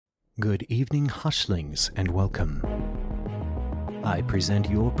Good evening, hushlings, and welcome. I present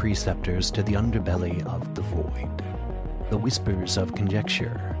your preceptors to the underbelly of the void, the whispers of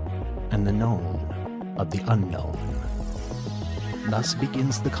conjecture, and the known of the unknown. Thus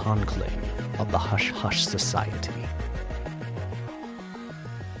begins the conclave of the Hush Hush Society.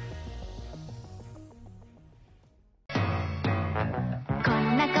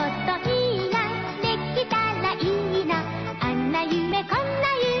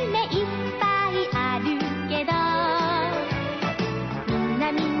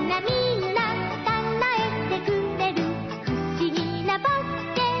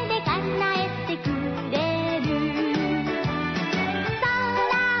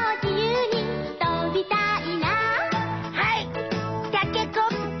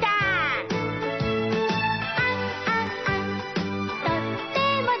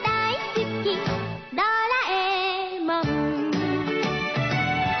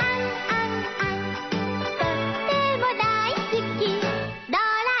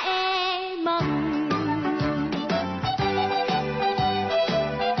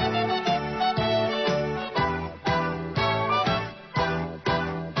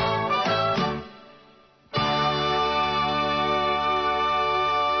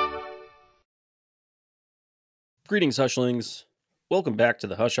 Greetings, Hushlings. Welcome back to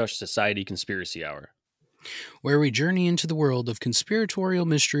the Hush Hush Society Conspiracy Hour, where we journey into the world of conspiratorial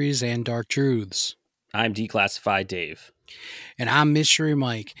mysteries and dark truths. I'm Declassified Dave. And I'm Mystery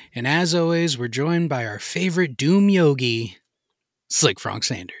Mike. And as always, we're joined by our favorite Doom Yogi, Slick Frank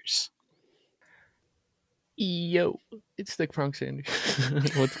Sanders. Yo, it's Slick Frank Sanders.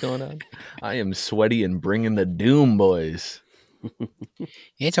 What's going on? I am sweaty and bringing the Doom, boys.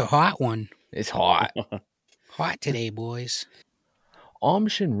 It's a hot one. It's hot. Hot today, boys. Aum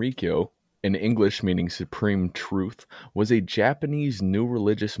Shinrikyo, in English meaning supreme truth, was a Japanese new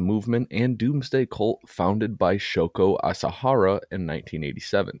religious movement and doomsday cult founded by Shoko Asahara in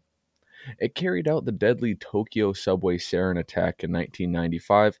 1987. It carried out the deadly Tokyo subway sarin attack in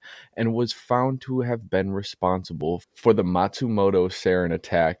 1995 and was found to have been responsible for the Matsumoto sarin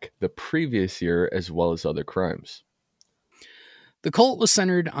attack the previous year as well as other crimes. The cult was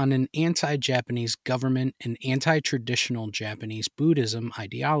centered on an anti-Japanese government and anti-traditional Japanese Buddhism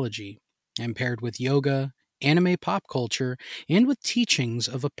ideology, and paired with yoga, anime pop culture, and with teachings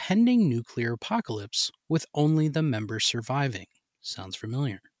of a pending nuclear apocalypse, with only the members surviving. Sounds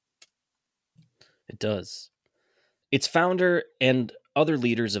familiar? It does. Its founder and other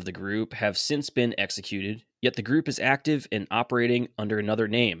leaders of the group have since been executed, yet the group is active and operating under another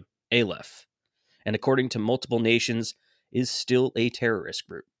name, Aleph, and according to multiple nations, is still a terrorist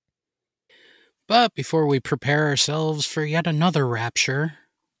group. But before we prepare ourselves for yet another rapture,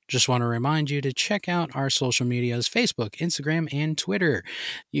 just want to remind you to check out our social medias, Facebook, Instagram, and Twitter.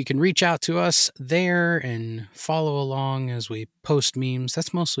 You can reach out to us there and follow along as we post memes.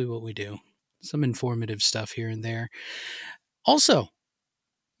 That's mostly what we do. Some informative stuff here and there. Also,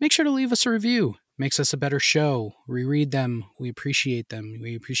 make sure to leave us a review. Makes us a better show. We read them. We appreciate them.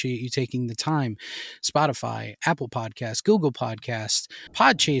 We appreciate you taking the time. Spotify, Apple Podcasts, Google Podcasts,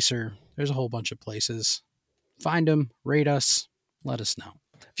 Podchaser. There's a whole bunch of places. Find them, rate us, let us know.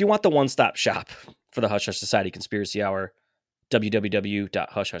 If you want the one-stop shop for the Hush Hush Society Conspiracy Hour,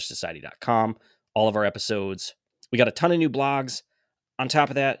 www.hushhushsociety.com. All of our episodes. We got a ton of new blogs. On top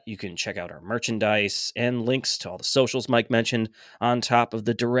of that, you can check out our merchandise and links to all the socials Mike mentioned on top of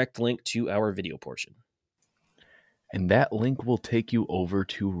the direct link to our video portion. And that link will take you over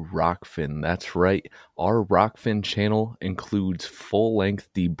to Rockfin. That's right. Our Rockfin channel includes full-length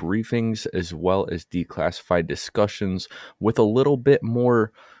debriefings as well as declassified discussions with a little bit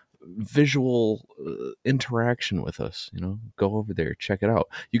more visual interaction with us. Go over there, check it out.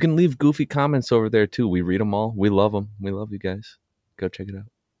 You can leave goofy comments over there too. We read them all. We love them. We love you guys. Go check it out.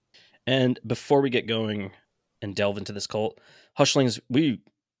 And before we get going and delve into this cult, Hushlings, we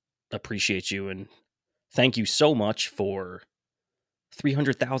appreciate you and thank you so much for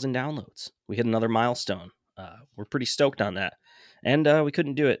 300,000 downloads. We hit another milestone. We're pretty stoked on that. And we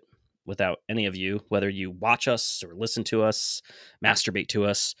couldn't do it without any of you, whether you watch us or listen to us, masturbate to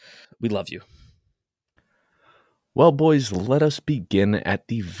us. We love you. Well, boys, let us begin at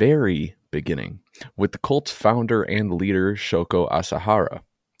the very beginning with the cult's founder and leader, Shoko Asahara.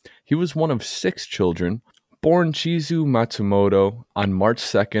 He was one of 6 children, born Chizu Matsumoto on March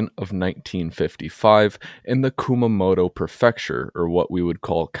 2nd of 1955 in the Kumamoto Prefecture, or what we would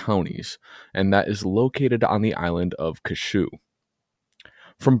call counties, and that is located on the island of Kyushu.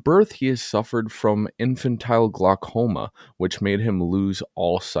 From birth, he has suffered from infantile glaucoma, which made him lose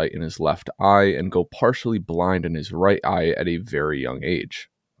all sight in his left eye and go partially blind in his right eye at a very young age.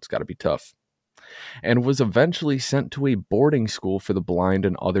 It's got to be tough. And was eventually sent to a boarding school for the blind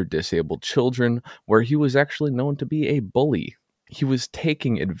and other disabled children, where he was actually known to be a bully. He was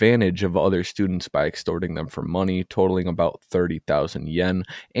taking advantage of other students by extorting them for money, totaling about 30,000 yen,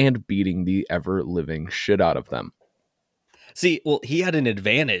 and beating the ever-living shit out of them. See, well, he had an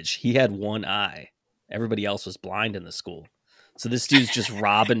advantage. He had one eye. Everybody else was blind in the school. So this dude's just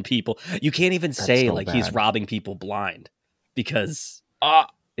robbing people. You can't even say so like he's bad. robbing people blind because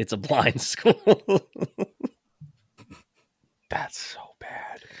it's a blind school. That's so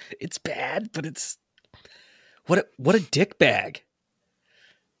bad. It's bad, but it's what a dick bag.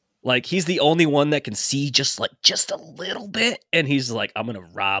 Like, he's the only one that can see just a little bit, and he's like, I'm gonna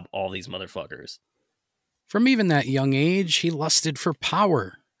rob all these motherfuckers. From even that young age, he lusted for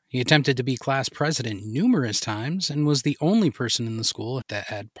power. He attempted to be class president numerous times and was the only person in the school that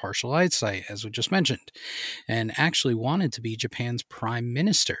had partial eyesight, as we just mentioned, and actually wanted to be Japan's prime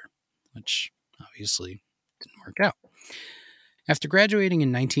minister, which obviously didn't work out. After graduating in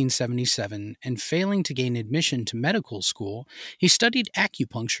 1977 and failing to gain admission to medical school, he studied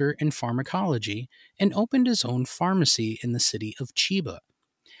acupuncture and pharmacology and opened his own pharmacy in the city of Chiba,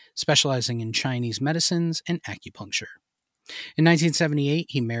 specializing in Chinese medicines and acupuncture. In 1978,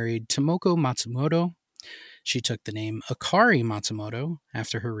 he married Tomoko Matsumoto. She took the name Akari Matsumoto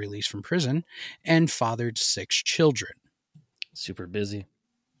after her release from prison and fathered 6 children. Super busy.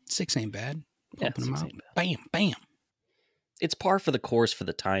 6 ain't bad. Yeah, Pumping them 6 out. ain't bad. Bam, bam. It's par for the course for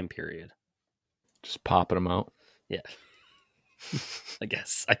the time period. Just popping them out. Yeah. I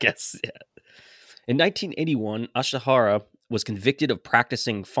guess, yeah. In 1981, Ashihara was convicted of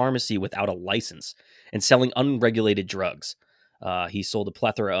practicing pharmacy without a license and selling unregulated drugs. He sold a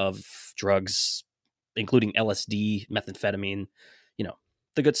plethora of drugs, including LSD, methamphetamine,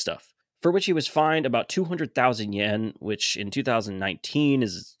 the good stuff, for which he was fined about 200,000 yen, which in 2019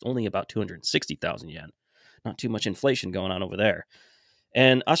 is only about 260,000 yen. Not too much inflation going on over there.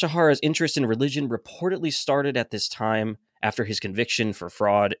 And Ashihara's interest in religion reportedly started at this time after his conviction for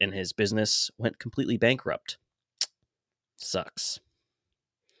fraud and his business went completely bankrupt. Sucks.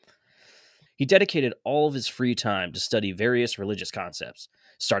 He dedicated all of his free time to study various religious concepts,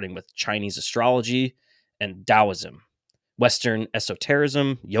 starting with Chinese astrology and Taoism, Western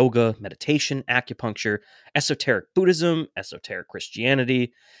esotericism, yoga, meditation, acupuncture, esoteric Buddhism, esoteric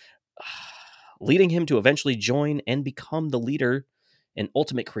Christianity, leading him to eventually join and become the leader and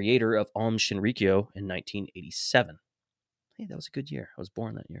ultimate creator of Aum Shinrikyo in 1987. Hey, that was a good year. I was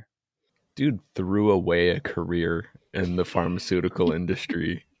born that year. Dude threw away a career in the pharmaceutical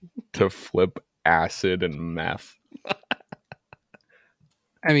industry to flip acid and meth.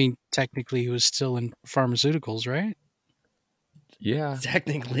 I mean, technically, he was still in pharmaceuticals, right? Yeah.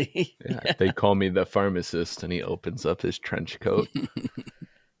 Technically. Yeah. They call me the pharmacist, and he opens up his trench coat.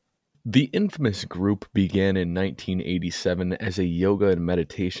 The infamous group began in 1987 as a yoga and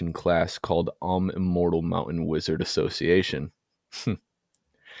meditation class called Aum Immortal Mountain Wizard Association.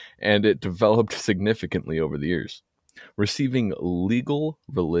 And it developed significantly over the years, receiving legal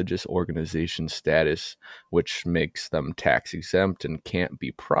religious organization status, which makes them tax exempt and can't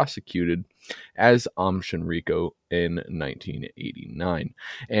be prosecuted, as Aum Shinrikyo in 1989,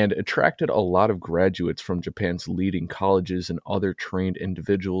 and attracted a lot of graduates from Japan's leading colleges and other trained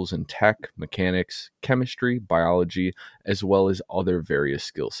individuals in tech, mechanics, chemistry, biology, as well as other various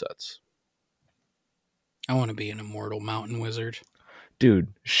skill sets. I want to be an immortal mountain wizard.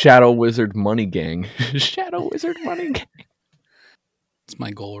 Dude, Shadow Wizard Money Gang. Shadow Wizard Money Gang. That's my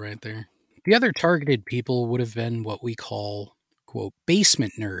goal right there. The other targeted people would have been what we call, quote,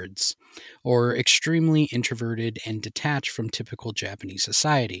 basement nerds, or extremely introverted and detached from typical Japanese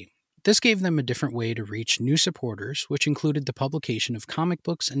society. This gave them a different way to reach new supporters, which included the publication of comic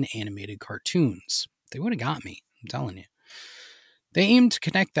books and animated cartoons. They would have got me, I'm telling you. They aimed to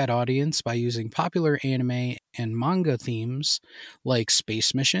connect that audience by using popular anime and manga themes like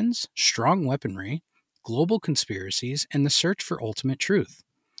space missions, strong weaponry, global conspiracies, and the search for ultimate truth,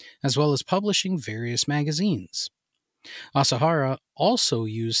 as well as publishing various magazines. Asahara also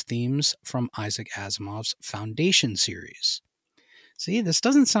used themes from Isaac Asimov's Foundation series. See, this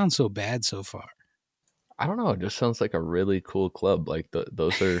doesn't sound so bad so far. I don't know. It just sounds like a really cool club. Like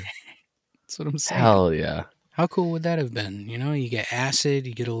those are. That's what I'm saying. Hell yeah. How cool would that have been? You know, you get acid,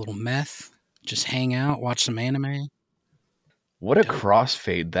 you get a little meth, just hang out, watch some anime. What a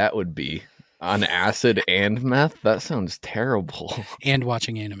crossfade that would be. On acid and meth? That sounds terrible. And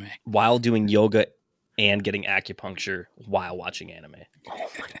watching anime. While doing yoga and getting acupuncture while watching anime. Oh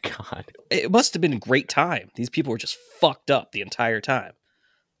my god. It must have been a great time. These people were just fucked up the entire time.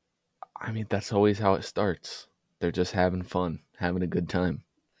 I mean, that's always how it starts. They're just having fun, having a good time.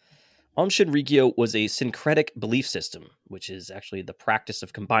 Aum Shinrikyo was a syncretic belief system, which is actually the practice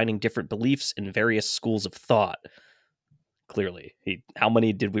of combining different beliefs in various schools of thought. Clearly, how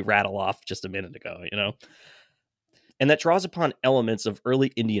many did we rattle off just a minute ago, And that draws upon elements of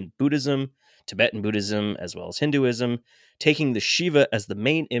early Indian Buddhism, Tibetan Buddhism, as well as Hinduism, taking the Shiva as the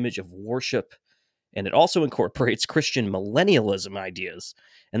main image of worship. And it also incorporates Christian millennialism ideas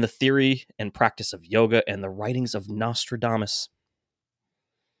and the theory and practice of yoga and the writings of Nostradamus.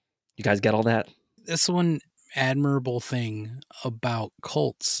 You guys get all that? That's one admirable thing about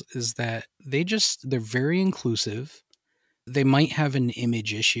cults is that they're very inclusive. They might have an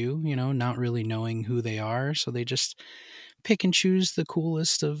image issue, not really knowing who they are. So they just pick and choose the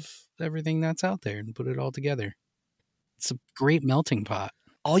coolest of everything that's out there and put it all together. It's a great melting pot.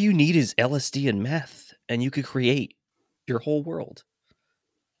 All you need is LSD and meth, and you could create your whole world.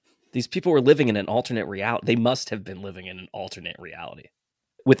 These people were living in an alternate reality. They must have been living in an alternate reality.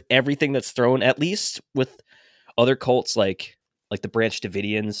 With everything that's thrown, at least with other cults like the Branch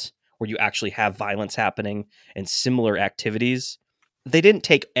Davidians, where you actually have violence happening and similar activities, they didn't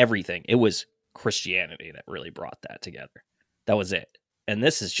take everything. It was Christianity that really brought that together. That was it. And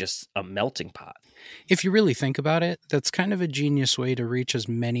this is just a melting pot. If you really think about it, that's kind of a genius way to reach as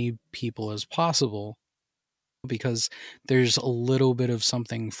many people as possible, because there's a little bit of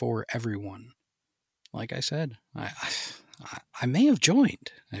something for everyone. Like I said, I may have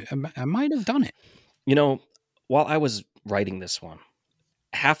joined. I might have done it. While I was writing this one,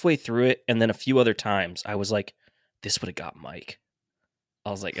 halfway through it, and then a few other times, I was like, this would have got Mike. I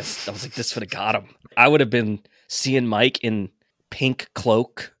was like, this would have got him. I would have been seeing Mike in pink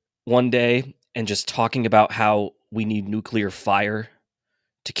cloak one day and just talking about how we need nuclear fire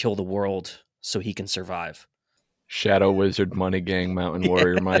to kill the world so he can survive. Shadow Wizard, Money Gang, Mountain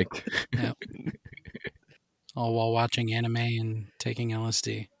Warrior Mike. Yep. All while watching anime and taking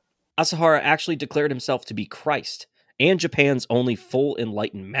LSD. Asahara actually declared himself to be Christ and Japan's only full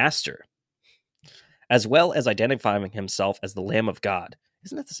enlightened master, as well as identifying himself as the Lamb of God.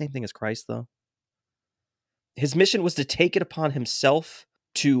 Isn't that the same thing as Christ, though? His mission was to take it upon himself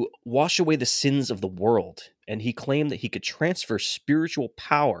to wash away the sins of the world, and he claimed that he could transfer spiritual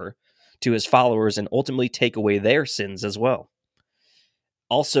power to his followers and ultimately take away their sins as well.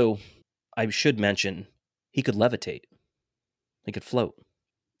 Also, I should mention, he could levitate. He could float.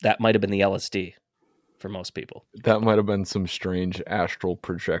 That might have been the LSD for most people. That might have been some strange astral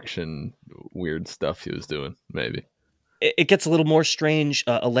projection, weird stuff he was doing, maybe. It gets a little more strange.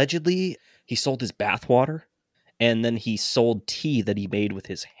 Allegedly, he sold his bathwater, and then he sold tea that he made with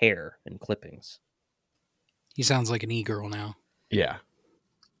his hair and clippings. He sounds like an e-girl now. Yeah.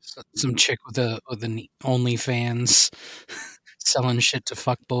 Some chick with an OnlyFans selling shit to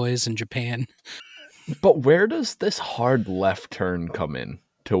fuckboys in Japan. But where does this hard left turn come in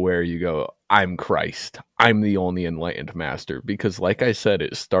to where you go, I'm Christ. I'm the only enlightened master? Because like I said,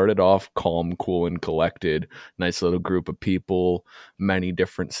 it started off calm, cool, and collected. Nice little group of people, many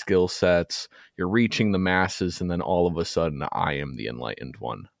different skill sets. You're reaching the masses, and then all of a sudden, I am the enlightened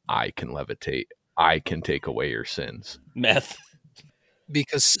one. I can levitate. I can take away your sins. Meth.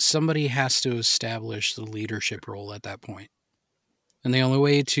 Because somebody has to establish the leadership role at that point. And the only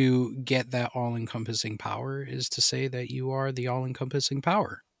way to get that all-encompassing power is to say that you are the all-encompassing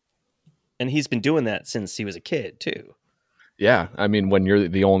power. And he's been doing that since he was a kid, too. Yeah, I mean, when you're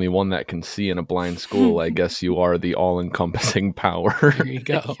the only one that can see in a blind school, I guess you are the all-encompassing power. There you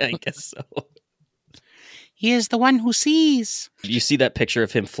go. Yeah, I guess so. He is the one who sees. You see that picture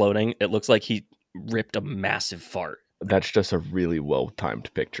of him floating? It looks like he ripped a massive fart. That's just a really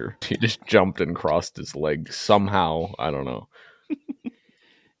well-timed picture. He just jumped and crossed his legs somehow. I don't know.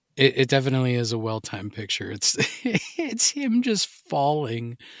 It definitely is a well-timed picture. It's him just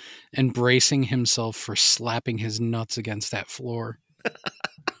falling and bracing himself for slapping his nuts against that floor.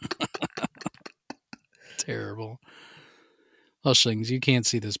 Terrible. Hushlings, you can't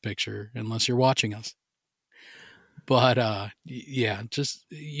see this picture unless you're watching us. But yeah,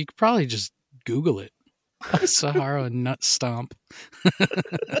 you could probably just Google it. Sahara nut stomp.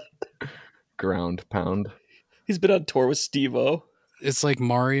 Ground pound. He's been on tour with Steve-O. It's like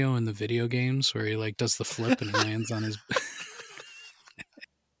Mario in the video games where he does the flip and he lands on his...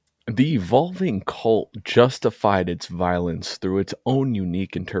 The evolving cult justified its violence through its own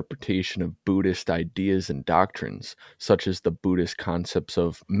unique interpretation of Buddhist ideas and doctrines, such as the Buddhist concepts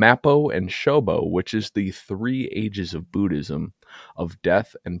of Mappo and Shobo, which is the 3 ages of Buddhism, of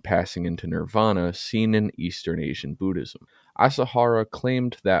death and passing into nirvana seen in Eastern Asian Buddhism. Asahara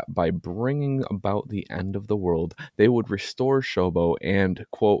claimed that by bringing about the end of the world, they would restore Shobo and,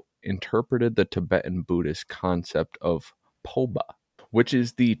 quote, interpreted the Tibetan Buddhist concept of Poba, which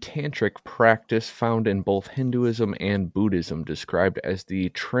is the tantric practice found in both Hinduism and Buddhism, described as the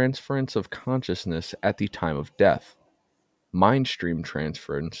transference of consciousness at the time of death. Mind stream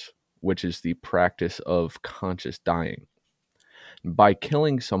transference, which is the practice of conscious dying. By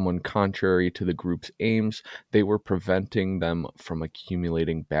killing someone contrary to the group's aims, they were preventing them from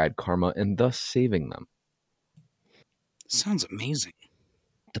accumulating bad karma and thus saving them. Sounds amazing.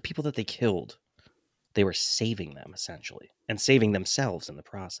 The people that they killed, they were saving them, essentially, and saving themselves in the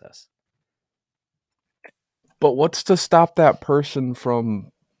process. But what's to stop that person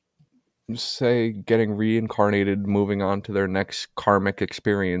from, say, getting reincarnated, moving on to their next karmic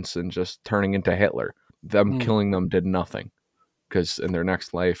experience, and just turning into Hitler? Them killing them did nothing. Because in their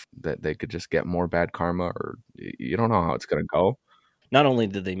next life, that they could just get more bad karma, or you don't know how it's going to go. Not only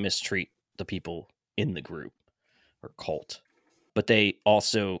did they mistreat the people in the group or cult, but they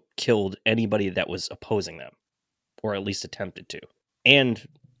also killed anybody that was opposing them, or at least attempted to, and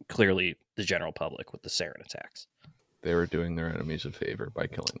clearly the general public with the sarin attacks. They were doing their enemies a favor by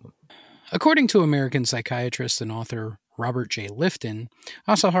killing them. According to American psychiatrist and author Robert J. Lifton,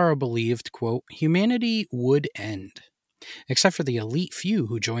 Asahara believed, quote, humanity would end, except for the elite few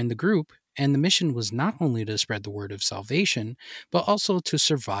who joined the group, and the mission was not only to spread the word of salvation, but also to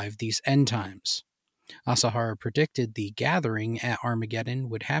survive these end times. Asahara predicted the gathering at Armageddon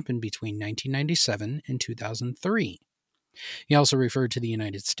would happen between 1997 and 2003. He also referred to the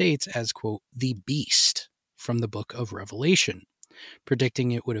United States as, quote, the beast from the Book of Revelation,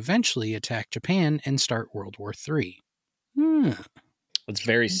 predicting it would eventually attack Japan and start World War III. It's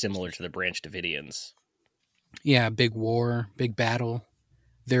very similar to the Branch Davidians. Yeah, big war, big battle,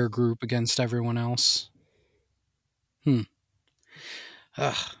 their group against everyone else.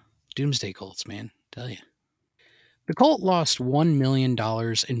 Doomsday cults, man, tell you. The cult lost $1 million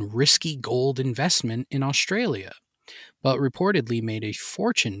in risky gold investment in Australia, but reportedly made a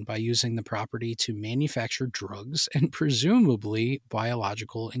fortune by using the property to manufacture drugs and presumably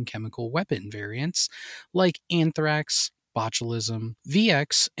biological and chemical weapon variants like anthrax, botulism,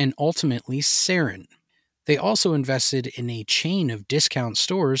 VX, and ultimately sarin. They also invested in a chain of discount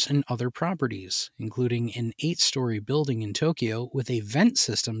stores and other properties, including an 8-story building in Tokyo with a vent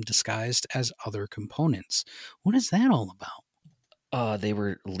system disguised as other components. What is that all about? They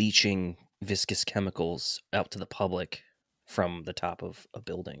were leaching viscous chemicals out to the public from the top of a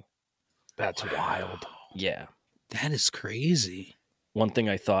building. That's wild. Yeah. That is crazy. One thing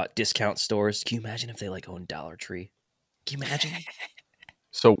I thought, discount stores, can you imagine if they owned Dollar Tree? Can you imagine?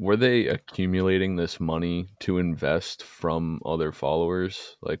 So were they accumulating this money to invest from other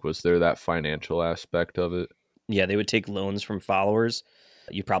followers? Was there that financial aspect of it? Yeah, they would take loans from followers.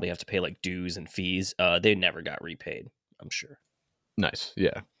 You probably have to pay dues and fees. They never got repaid, I'm sure. Nice.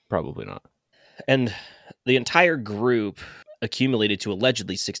 Yeah, probably not. And the entire group accumulated to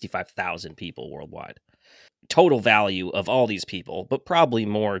allegedly 65,000 people worldwide. Total value of all these people, but probably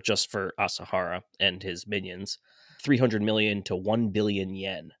more just for Asahara and his minions, 300 million to 1 billion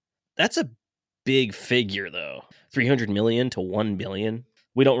yen. That's a big figure, though. 300 million to 1 billion?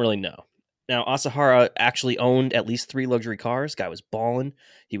 We don't really know. Now, Asahara actually owned at least 3 luxury cars. Guy was ballin'.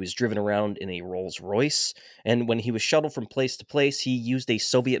 He was driven around in a Rolls Royce. And when he was shuttled from place to place, he used a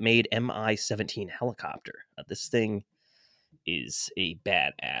Soviet-made Mi-17 helicopter. This thing is a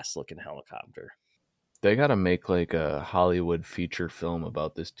badass-looking helicopter. They gotta make a Hollywood feature film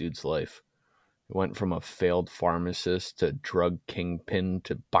about this dude's life. He went from a failed pharmacist to drug kingpin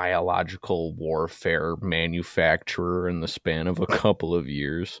to biological warfare manufacturer in the span of a couple of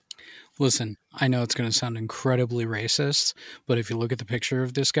years. Listen, I know it's going to sound incredibly racist, but if you look at the picture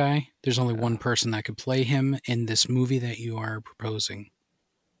of this guy, there's only one person that could play him in this movie that you are proposing.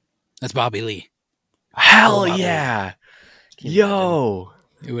 That's Bobby Lee. Hell Bobby yeah! Can you Yo!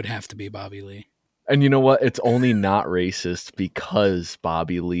 It would have to be Bobby Lee. And you know what? It's only not racist because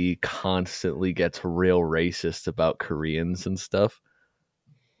Bobby Lee constantly gets real racist about Koreans and stuff.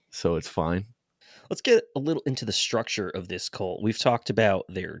 So it's fine. Let's get a little into the structure of this cult. We've talked about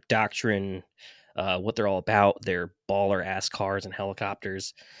their doctrine, what they're all about, their baller-ass cars and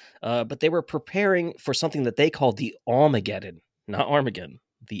helicopters. But they were preparing for something that they called the Aumageddon. Not Armageddon,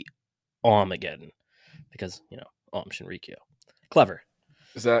 the Aumageddon. Because, Aum Shinrikyo. Clever.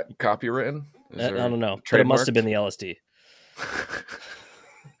 Is that copywritten? I don't know, but it must have been the LSD.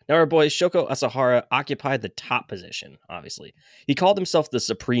 Now our boy Shoko Asahara occupied the top position, obviously. He called himself the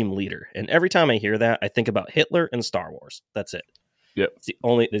supreme leader, and every time I hear that, I think about Hitler and Star Wars. That's it. Yep. It's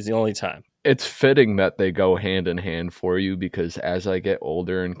the only time. It's fitting that they go hand in hand for you, because as I get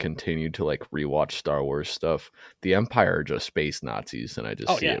older and continue to rewatch Star Wars stuff, the Empire are just space Nazis, and I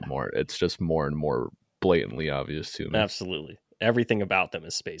just see it more. It's just more and more blatantly obvious to me. Absolutely. Everything about them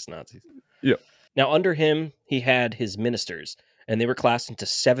is space Nazis. Yeah. Now, under him, he had his ministers, and they were classed into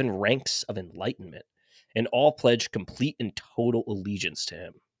 7 ranks of enlightenment, and all pledged complete and total allegiance to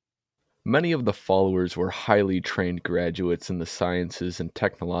him. Many of the followers were highly trained graduates in the sciences and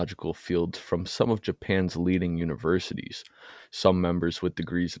technological fields from some of Japan's leading universities, some members with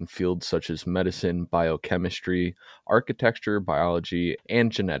degrees in fields such as medicine, biochemistry, architecture, biology,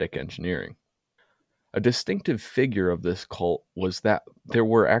 and genetic engineering. A distinctive figure of this cult was that there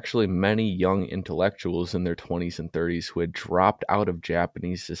were actually many young intellectuals in their 20s and 30s who had dropped out of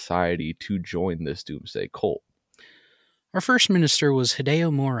Japanese society to join this doomsday cult. Our first minister was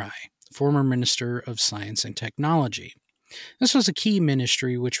Hideo Morai, former Minister of Science and Technology. This was a key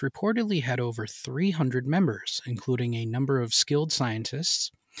ministry which reportedly had over 300 members, including a number of skilled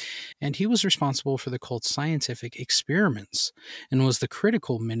scientists, and he was responsible for the cult's scientific experiments and was the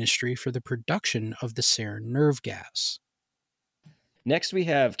critical ministry for the production of the sarin nerve gas. Next, we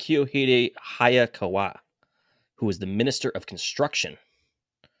have Kiyohide Hayakawa, who was the Minister of Construction,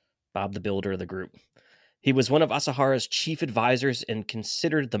 Bob the Builder of the group. He was one of Asahara's chief advisors and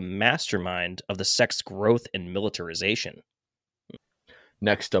considered the mastermind of the sect's growth and militarization.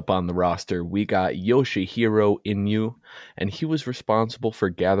 Next up on the roster, we got Yoshihiro Inyu, and he was responsible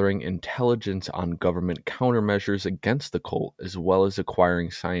for gathering intelligence on government countermeasures against the cult, as well as acquiring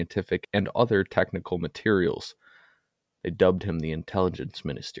scientific and other technical materials. They dubbed him the Intelligence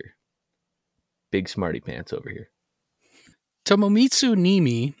Minister. Big smarty pants over here. Tomomitsu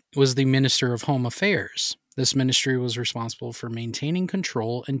Nimi was the Minister of Home Affairs. This ministry was responsible for maintaining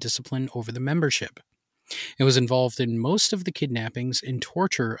control and discipline over the membership. It was involved in most of the kidnappings and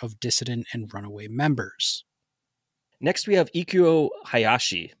torture of dissident and runaway members. Next, we have Ikuo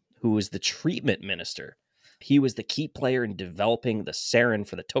Hayashi, who was the treatment minister. He was the key player in developing the sarin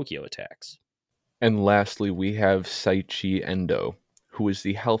for the Tokyo attacks. And lastly, we have Saichi Endo, who was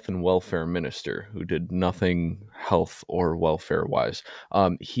the health and welfare minister, who did nothing health or welfare-wise.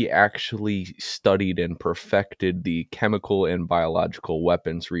 He actually studied and perfected the chemical and biological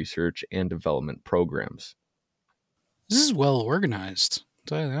weapons research and development programs. This is well organized, I'll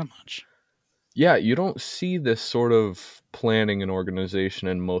tell you that much. Yeah, you don't see this sort of planning and organization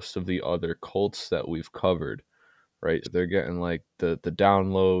in most of the other cults that we've covered, right? They're getting like the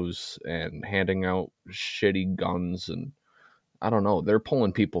down lows and handing out shitty guns, and I don't know, they're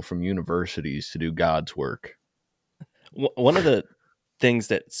pulling people from universities to do God's work. One of the things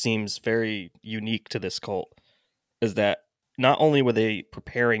that seems very unique to this cult is that not only were they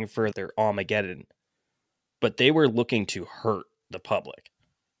preparing for their Armageddon, but they were looking to hurt the public.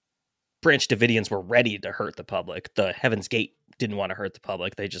 Branch Davidians were ready to hurt the public. The Heaven's Gate didn't want to hurt the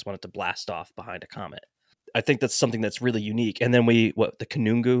public. They just wanted to blast off behind a comet. I think that's something that's really unique. And then the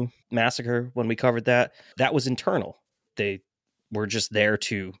Kanungu massacre, when we covered that was internal. They were just there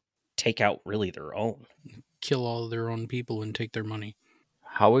to take out really their own. Kill all their own people and take their money.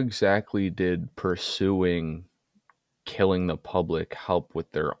 How exactly did pursuing killing the public help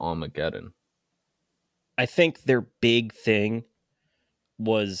with their Armageddon? I think their big thing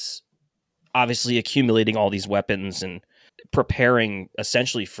was obviously accumulating all these weapons and preparing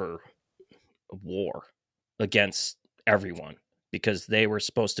essentially for war against everyone, because they were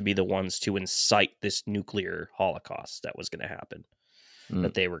supposed to be the ones to incite this nuclear holocaust that was going to happen,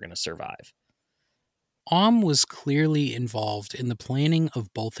 that they were going to survive. Aum was clearly involved in the planning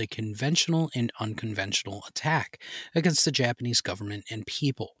of both a conventional and unconventional attack against the Japanese government and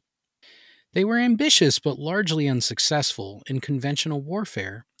people. They were ambitious but largely unsuccessful in conventional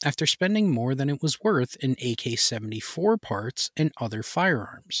warfare after spending more than it was worth in AK-74 parts and other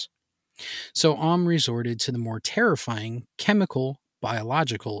firearms. So Aum resorted to the more terrifying chemical,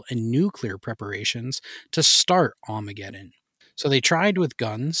 biological, and nuclear preparations to start Armageddon. So they tried with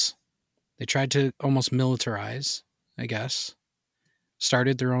guns. They tried to almost militarize, I guess.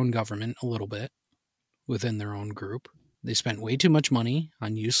 Started their own government a little bit within their own group. They spent way too much money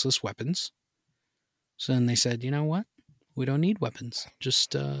on useless weapons. So then they said, you know what? We don't need weapons.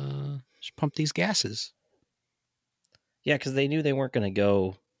 Just pump these gases. Yeah, because they knew they weren't going to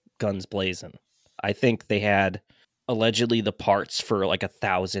go guns blazing. I think they had allegedly the parts for like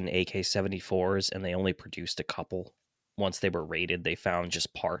 1,000 AK-74s, and they only produced a couple. Once they were raided, they found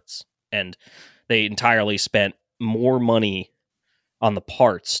just parts. And they entirely spent more money on the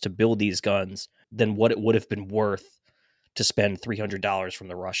parts to build these guns than what it would have been worth to spend $300 from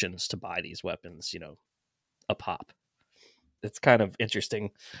the Russians to buy these weapons, a pop. It's kind of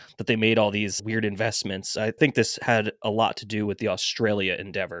interesting that they made all these weird investments. I think this had a lot to do with the Australia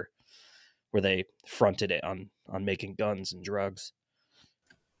endeavor, where they fronted it on making guns and drugs.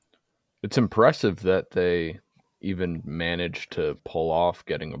 It's impressive that they even managed to pull off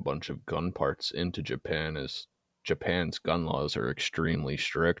getting a bunch of gun parts into Japan, as Japan's gun laws are extremely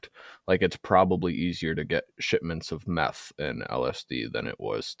strict. Like, it's probably easier to get shipments of meth and LSD than it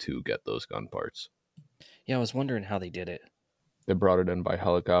was to get those gun parts. Yeah, I was wondering how they did it. They brought it in by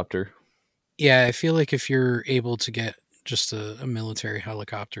helicopter. Yeah, I feel like if you're able to get just a military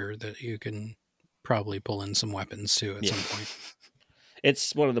helicopter, that you can probably pull in some weapons too at some point.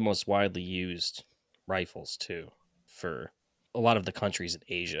 It's one of the most widely used rifles too, for a lot of the countries in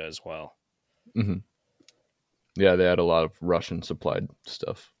Asia as well. Mm-hmm. Yeah, they had a lot of Russian supplied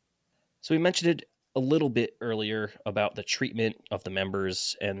stuff. So we mentioned it a little bit earlier about the treatment of the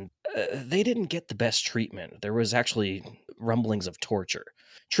members, and they didn't get the best treatment. There was actually rumblings of torture.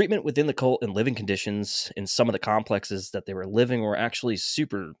 Treatment within the cult and living conditions in some of the complexes that they were living were actually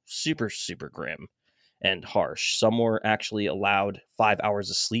super, super, super grim and harsh. Some were actually allowed 5 hours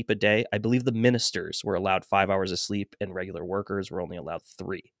of sleep a day. I believe the ministers were allowed 5 hours of sleep, and regular workers were only allowed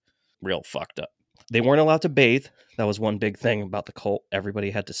 3. Real fucked up. They weren't allowed to bathe. That was one big thing about the cult.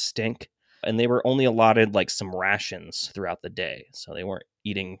 Everybody had to stink. And they were only allotted like some rations throughout the day. So they weren't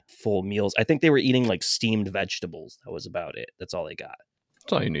eating full meals. I think they were eating like steamed vegetables. That was about it. That's all they got.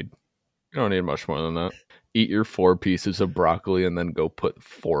 That's all you need. You don't need much more than that. Eat your 4 pieces of broccoli and then go put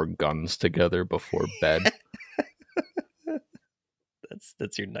 4 guns together before bed.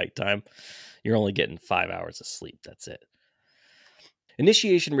 That's your nighttime. You're only getting 5 hours of sleep. That's it.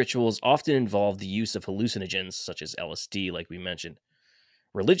 Initiation rituals often involve the use of hallucinogens such as LSD, like we mentioned.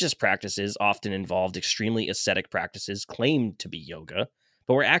 Religious practices often involved extremely ascetic practices claimed to be yoga,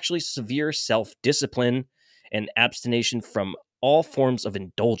 but were actually severe self-discipline and abstination from all forms of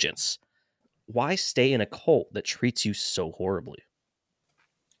indulgence. Why stay in a cult that treats you so horribly?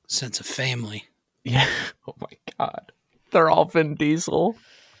 Sense of family. Yeah. Oh my God. They're all Vin Diesel.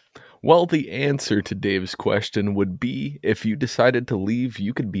 Well, the answer to Dave's question would be, if you decided to leave,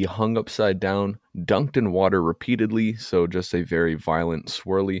 you could be hung upside down, dunked in water repeatedly, so just a very violent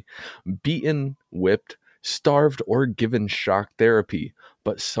swirly, beaten, whipped, starved, or given shock therapy,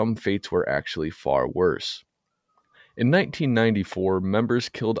 but some fates were actually far worse. In 1994, members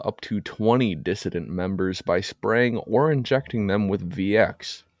killed up to 20 dissident members by spraying or injecting them with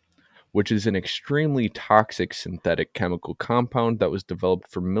VX, which is an extremely toxic synthetic chemical compound that was developed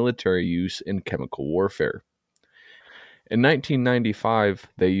for military use in chemical warfare. In 1995,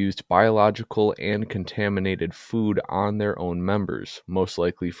 they used biological and contaminated food on their own members, most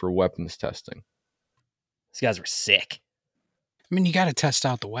likely for weapons testing. These guys were sick. I mean, you got to test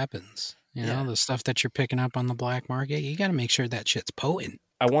out the weapons. You know, Yeah. the stuff that you're picking up on the black market. You got to make sure that shit's potent.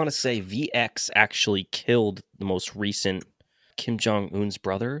 I want to say VX actually killed the most recent Kim Jong-un's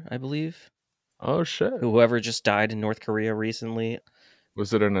brother, I believe. Oh, shit. Whoever just died in North Korea recently.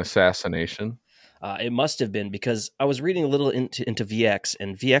 Was it an assassination? It must have been, because I was reading a little into VX,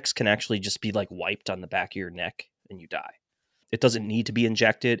 and VX can actually just be like wiped on the back of your neck and you die. It doesn't need to be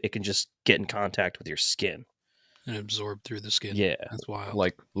injected. It can just get in contact with your skin. And absorb through the skin. Yeah. That's wild.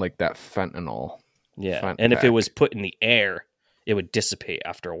 Like that fentanyl. Yeah. Fent And if it pack. was put in the air, it would dissipate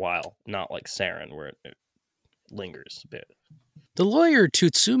after a while. Not like sarin, where it lingers a bit. The lawyer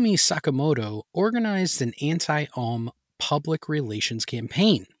Tsutsumi Sakamoto organized an anti-Aum public relations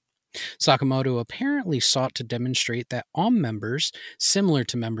campaign. Sakamoto apparently sought to demonstrate that Aum members, similar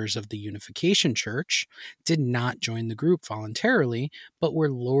to members of the Unification Church, did not join the group voluntarily, but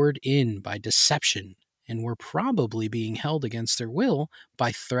were lured in by deception and were probably being held against their will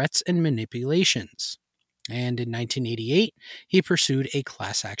by threats and manipulations. And in 1988, he pursued a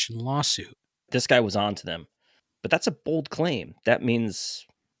class action lawsuit. This guy was on to them. But that's a bold claim. That means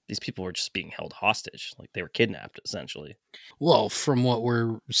these people were just being held hostage. Like they were kidnapped, essentially. Well, from what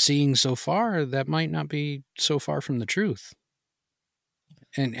we're seeing so far, that might not be so far from the truth.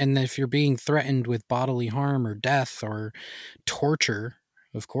 And if you're being threatened with bodily harm or death or torture,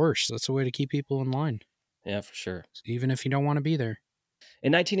 of course, that's a way to keep people in line, Yeah, for sure. even if you don't want to be there.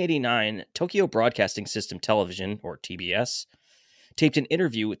 In 1989, Tokyo Broadcasting System Television, or TBS, taped an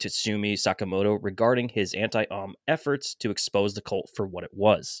interview with Tsutsumi Sakamoto regarding his anti-Aum efforts to expose the cult for what it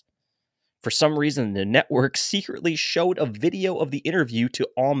was. For some reason, the network secretly showed a video of the interview to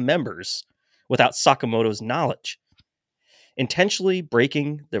Aum members without Sakamoto's knowledge, intentionally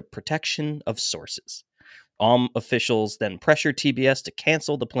breaking the protection of sources. Aum officials then pressured TBS to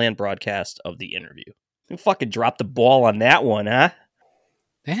cancel the planned broadcast of the interview. Who fucking dropped the ball on that one, huh?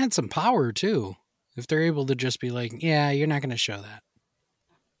 They had some power, too. If they're able to just be like, yeah, you're not going to show that.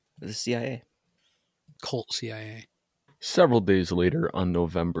 The CIA. Cult CIA. Several days later, on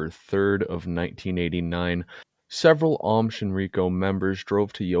November 3rd of 1989, several Aum Shinrikyo members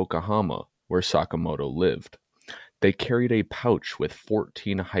drove to Yokohama, where Sakamoto lived. They carried a pouch with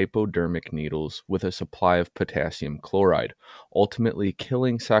 14 hypodermic needles with a supply of potassium chloride, ultimately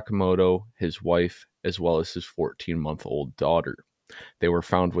killing Sakamoto, his wife, as well as his 14-month-old daughter. They were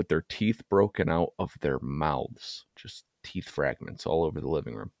found with their teeth broken out of their mouths, just teeth fragments all over the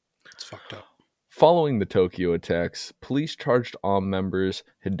living room. It's fucked up. Following the Tokyo attacks, police charged Aum members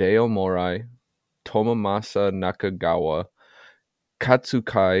Hideo Morai, Tomomasa Nakagawa,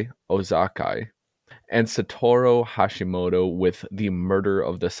 Katsukai Ozakai, and Satoru Hashimoto with the murder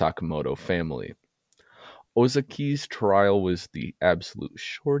of the Sakamoto family. Ozaki's trial was the absolute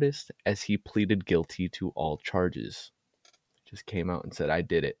shortest, as he pleaded guilty to all charges. Just came out and said, I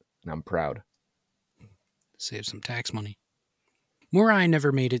did it, and I'm proud. Save some tax money. Murai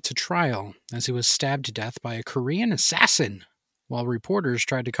never made it to trial, as he was stabbed to death by a Korean assassin while reporters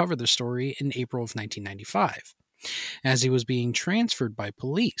tried to cover the story in April of 1995, as he was being transferred by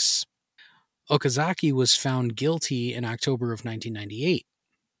police. Okazaki was found guilty in October of 1998.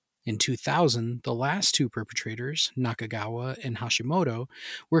 In 2000, the last two perpetrators, Nakagawa and Hashimoto,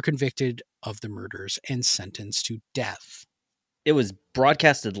 were convicted of the murders and sentenced to death. It was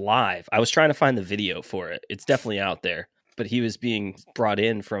broadcasted live. I was trying to find the video for it. It's definitely out there. But he was being brought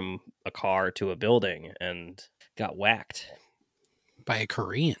in from a car to a building and got whacked. By a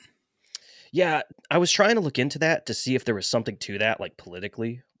Korean. Yeah, I was trying to look into that to see if there was something to that, like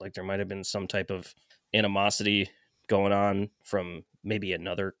politically. Like there might have been some type of animosity going on from maybe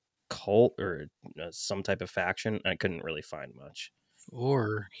another cult or some type of faction. I couldn't really find much.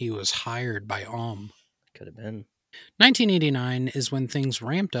 Or he was hired by Aum. Could have been. 1989 is when things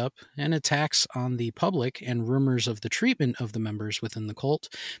ramped up and attacks on the public and rumors of the treatment of the members within the cult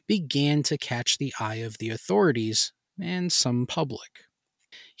began to catch the eye of the authorities and some public.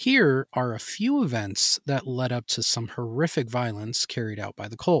 Here are a few events that led up to some horrific violence carried out by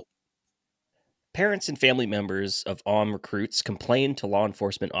the cult. Parents and family members of Aum recruits complained to law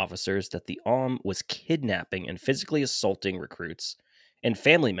enforcement officers that the Aum was kidnapping and physically assaulting recruits and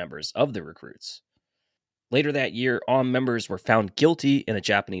family members of the recruits. Later that year, Aum members were found guilty in a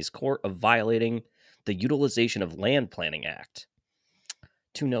Japanese court of violating the Utilization of Land Planning Act.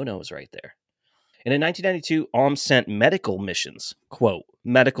 2 no-nos right there. And in 1992, Aum sent medical missions, quote,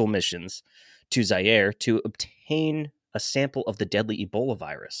 medical missions, to Zaire to obtain a sample of the deadly Ebola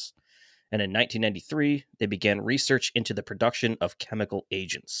virus. And in 1993, they began research into the production of chemical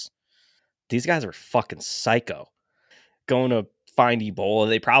agents. These guys are fucking psycho. Going to find Ebola,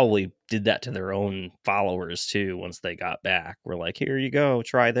 they probably did that to their own followers too once they got back. We're like, here you go,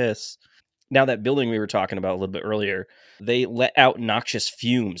 try this. Now that building we were talking about a little bit earlier, they let out noxious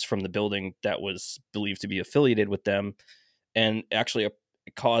fumes from the building that was believed to be affiliated with them, and actually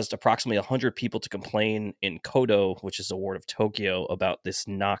it caused approximately 100 people to complain in Kodo, which is a ward of Tokyo, about this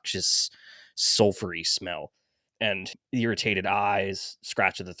noxious sulfury smell and irritated eyes,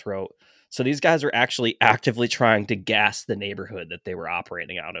 scratch of the throat. So these guys are actually actively trying to gas the neighborhood that they were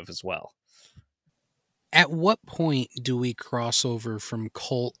operating out of as well. At what point do we cross over from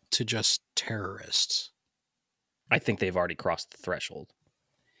cult to just terrorists? I think they've already crossed the threshold.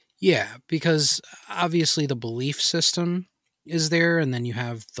 Yeah, because obviously the belief system is there, and then you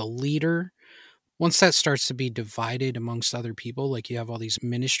have the leader. Once that starts to be divided amongst other people, like you have all these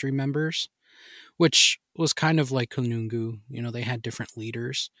ministry members, which was kind of like Konungu, they had different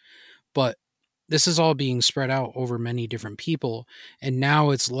leaders. But this is all being spread out over many different people, and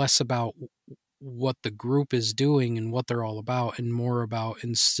now it's less about what the group is doing and what they're all about, and more about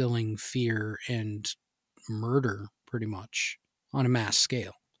instilling fear and murder, pretty much, on a mass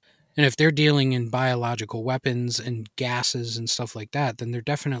scale. And if they're dealing in biological weapons and gases and stuff like that, then they're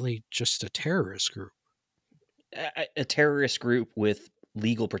definitely just a terrorist group. A terrorist group with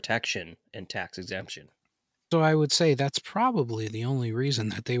legal protection and tax exemption. So I would say that's probably the only reason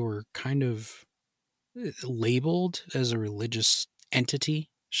that they were kind of labeled as a religious entity,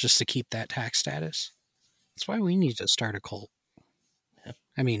 just to keep that tax status. That's why we need to start a cult. Yeah.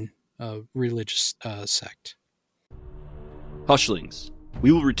 I mean, a religious sect. Hushlings,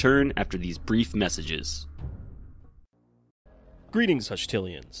 we will return after these brief messages. Greetings,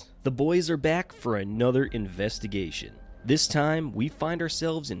 Hushtillians. The boys are back for another investigation. This time, we find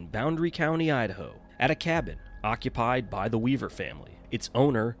ourselves in Boundary County, Idaho, at a cabin occupied by the Weaver family. Its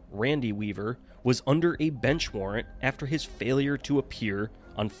owner, Randy Weaver, was under a bench warrant after his failure to appear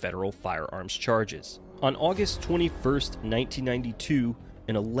on federal firearms charges. On August 21st, 1992,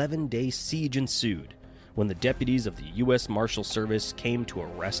 an 11-day siege ensued when the deputies of the U.S. Marshal Service came to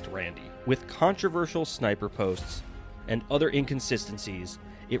arrest Randy. With controversial sniper posts and other inconsistencies,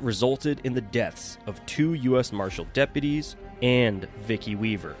 it resulted in the deaths of 2 U.S. Marshal deputies and Vicky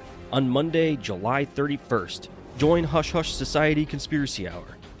Weaver. On Monday, July 31st, Join Hush Hush Society Conspiracy Hour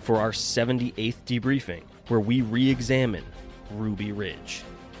for our 78th debriefing, where we re-examine Ruby Ridge.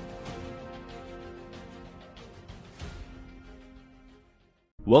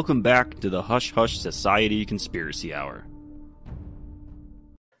 Welcome back to the Hush Hush Society Conspiracy Hour.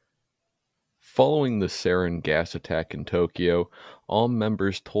 Following the sarin gas attack in Tokyo, Aum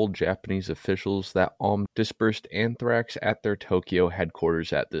members told Japanese officials that Aum dispersed anthrax at their Tokyo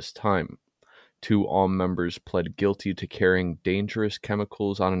headquarters at this time. 2 Aum members pled guilty to carrying dangerous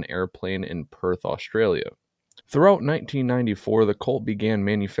chemicals on an airplane in Perth, Australia. Throughout 1994, the cult began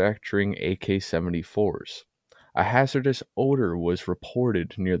manufacturing AK-74s. A hazardous odor was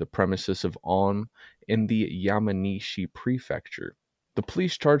reported near the premises of Aum in the Yamanashi prefecture. The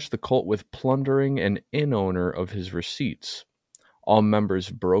police charged the cult with plundering an inn owner of his receipts. All members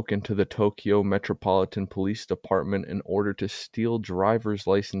broke into the Tokyo Metropolitan Police Department in order to steal driver's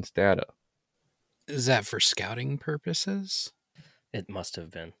license data. Is that for scouting purposes? It must have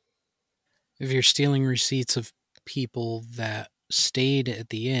been. If you're stealing receipts of people that stayed at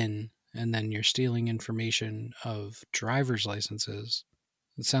the inn, and then you're stealing information of driver's licenses,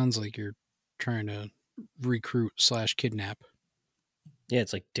 it sounds like you're trying to recruit/kidnap. Yeah,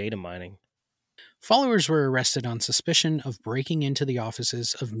 it's like data mining. Followers were arrested on suspicion of breaking into the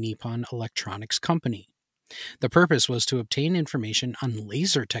offices of Nippon Electronics Company. The purpose was to obtain information on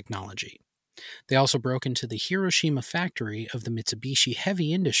laser technology. They also broke into the Hiroshima factory of the Mitsubishi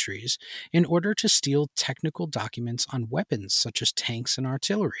Heavy Industries in order to steal technical documents on weapons such as tanks and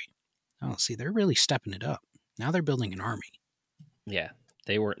artillery. Oh, see, they're really stepping it up. Now they're building an army. Yeah,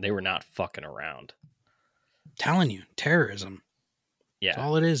 they were not fucking around. Telling you, terrorism. Yeah, That's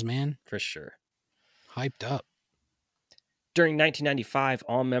all it is, man. for sure. Hyped up. During 1995,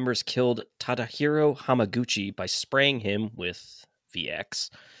 all members killed Tadahiro Hamaguchi by spraying him with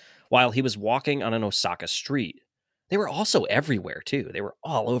VX while he was walking on an Osaka street. They were also everywhere, too. They were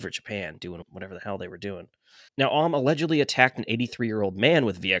all over Japan doing whatever the hell they were doing. Now, Aum allegedly attacked an 83-year-old man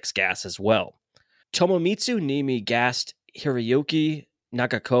with VX gas as well. Tomomitsu Nimi gassed Hiroyuki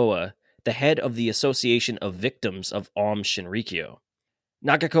Nagakawa, the head of the Association of Victims of Aum Shinrikyo.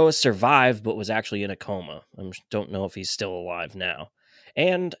 Nagakawa survived, but was actually in a coma. I don't know if he's still alive now.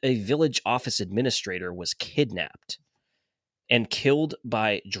 And a village office administrator was kidnapped and killed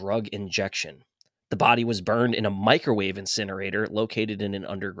by drug injection. The body was burned in a microwave incinerator located in an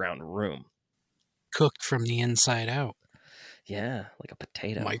underground room. Cooked from the inside out. Yeah, like a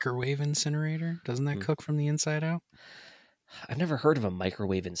potato. Microwave incinerator? Doesn't that cook from the inside out? I've never heard of a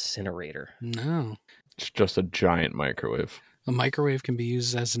microwave incinerator. No. It's just a giant microwave. A microwave can be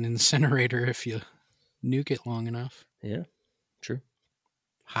used as an incinerator if you nuke it long enough. Yeah, true.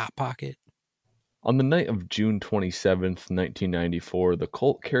 Hot Pocket. On the night of June 27th, 1994, the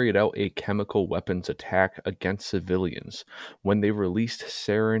cult carried out a chemical weapons attack against civilians when they released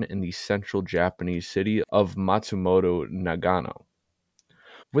sarin in the central Japanese city of Matsumoto, Nagano.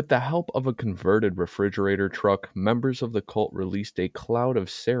 With the help of a converted refrigerator truck, members of the cult released a cloud of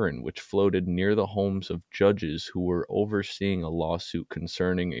sarin which floated near the homes of judges who were overseeing a lawsuit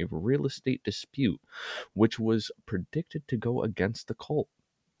concerning a real estate dispute which was predicted to go against the cult.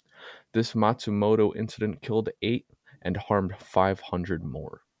 This Matsumoto incident killed 8 and harmed 500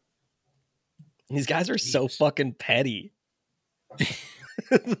 more. These guys are so fucking petty.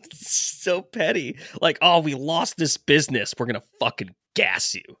 So petty. Like, oh, we lost this business. We're going to fucking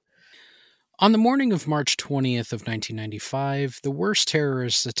gas you. On the morning of March 20th of 1995, the worst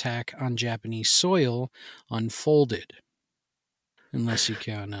terrorist attack on Japanese soil unfolded. Unless you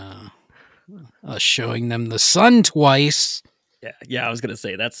count showing them the sun twice. Yeah, I was going to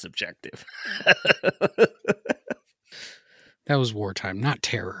say that's subjective. That was wartime, not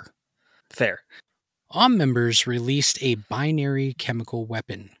terror. Fair. Aum members released a binary chemical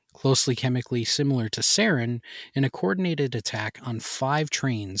weapon, closely chemically similar to sarin, in a coordinated attack on 5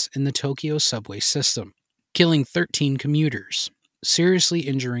 trains in the Tokyo subway system, killing 13 commuters, seriously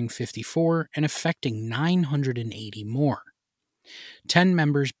injuring 54 and affecting 980 more. 10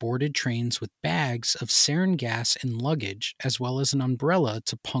 members boarded trains with bags of sarin gas and luggage, as well as an umbrella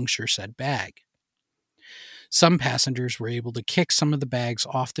to puncture said bag. Some passengers were able to kick some of the bags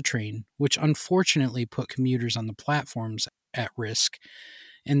off the train, which unfortunately put commuters on the platforms at risk,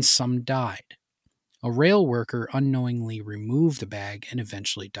 and some died. A rail worker unknowingly removed the bag and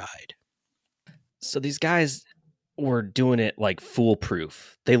eventually died. So these guys were doing it like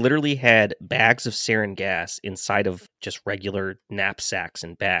foolproof. They literally had bags of sarin gas inside of just regular knapsacks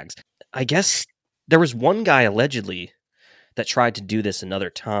and bags. I guess there was one guy allegedly that tried to do this another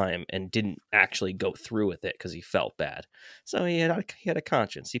time and didn't actually go through with it because he felt bad. So he had a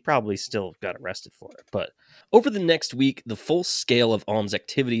conscience. He probably still got arrested for it. But over the next week, the full scale of Aum's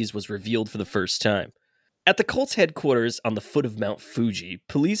activities was revealed for the first time. At the cult's headquarters on the foot of Mount Fuji,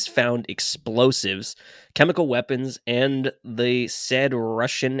 police found explosives, chemical weapons, and the said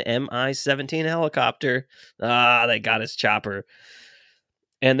Russian Mi-17 helicopter. They got his chopper.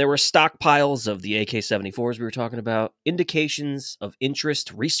 And there were stockpiles of the AK-74s we were talking about, indications of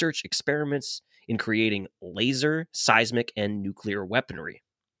interest, research, experiments in creating laser, seismic, and nuclear weaponry.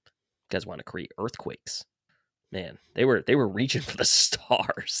 You guys want to create earthquakes. Man, they were reaching for the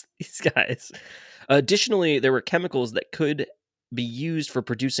stars, these guys. Additionally, there were chemicals that could be used for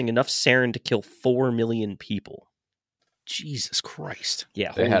producing enough sarin to kill 4 million people. Jesus Christ.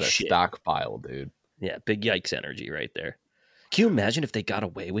 Yeah, They holy had a shit. stockpile, dude. Yeah, big yikes energy right there. Can you imagine if they got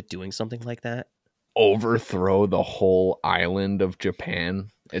away with doing something like that? Overthrow the whole island of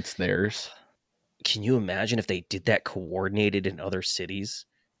Japan. It's theirs. Can you imagine if they did that coordinated in other cities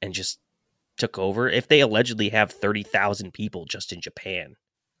and just took over? If they allegedly have 30,000 people just in Japan.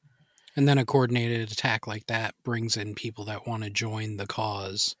 And then a coordinated attack like that brings in people that want to join the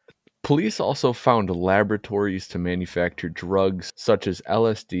cause. Police also found laboratories to manufacture drugs such as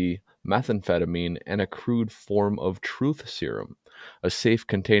LSD, methamphetamine, and a crude form of truth serum, a safe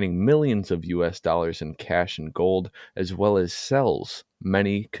containing millions of US dollars in cash and gold, as well as cells,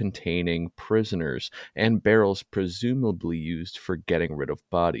 many containing prisoners, and barrels presumably used for getting rid of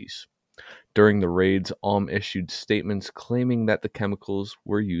bodies. During the raids, Aum issued statements claiming that the chemicals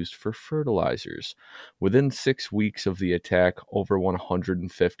were used for fertilizers. Within 6 weeks of the attack, over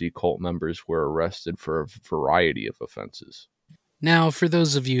 150 cult members were arrested for a variety of offenses. Now, for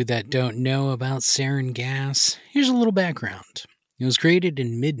those of you that don't know about sarin gas, here's a little background. It was created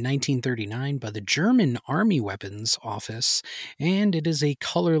in mid-1939 by the German Army Weapons Office, and it is a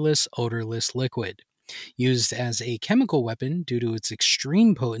colorless, odorless liquid, used as a chemical weapon due to its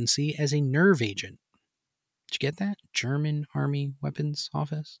extreme potency as a nerve agent. Did you get that? German Army Weapons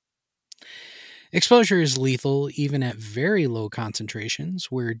Office? Exposure is lethal even at very low concentrations,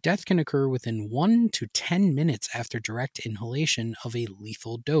 where death can occur within 1 to 10 minutes after direct inhalation of a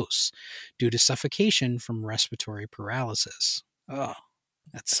lethal dose, due to suffocation from respiratory paralysis. Oh,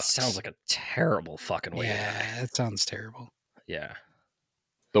 that sucks. Sounds like a terrible fucking way to die. Yeah, that sounds terrible. Yeah.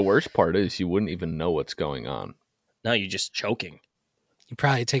 The worst part is you wouldn't even know what's going on. No, you're just choking. You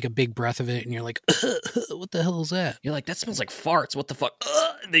probably take a big breath of it and you're like, what the hell is that? You're like, that smells like farts. What the fuck?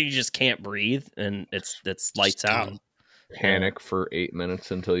 And then you just can't breathe, and it's lights out. done. Panic for 8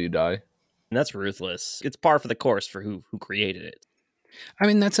 minutes until you die. And that's ruthless. It's par for the course for who created it. I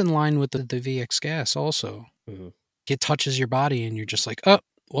mean, that's in line with the VX gas also. Mm-hmm. It touches your body and you're just like, oh,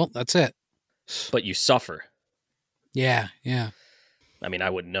 well, that's it. But you suffer. Yeah. I mean, I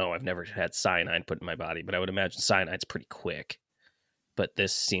wouldn't know. I've never had cyanide put in my body, but I would imagine cyanide's pretty quick. But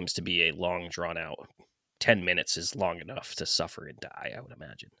this seems to be a long, drawn out. 10 minutes is long enough to suffer and die, I would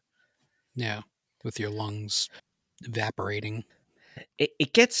imagine. Yeah, with your lungs evaporating.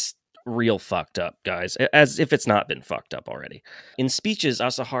 It gets real fucked up, guys, as if it's not been fucked up already. In speeches,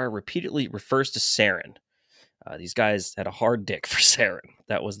 Asahara repeatedly refers to sarin. These guys had a hard dick for sarin.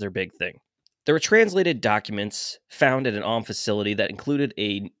 That was their big thing. There were translated documents found at an Aum facility that included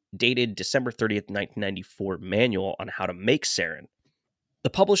a dated December 30th, 1994 manual on how to make sarin.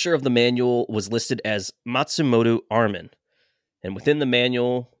 The publisher of the manual was listed as Matsumoto Armin, and within the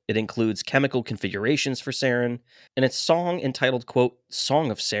manual, it includes chemical configurations for sarin, and its song entitled, quote, Song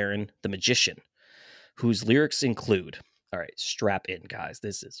of Sarin, the Magician, whose lyrics include, all right, strap in, guys,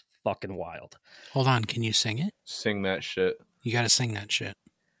 this is fucking wild. Hold on, can you sing it? Sing that shit. You gotta sing that shit.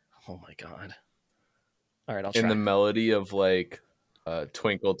 Oh my god. All right, I'll try. In the melody of like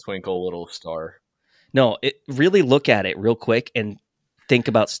Twinkle Twinkle Little Star. No, really look at it real quick and think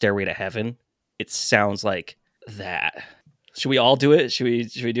about Stairway to Heaven. It sounds like that. Should we all do it? Should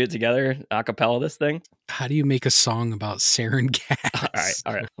we do it together? A cappella this thing? How do you make a song about sarin gas?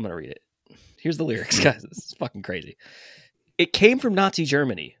 All right. I'm going to read it. Here's the lyrics, guys. This is fucking crazy. It came from Nazi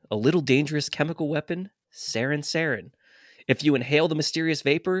Germany, a little dangerous chemical weapon, sarin. If you inhale the mysterious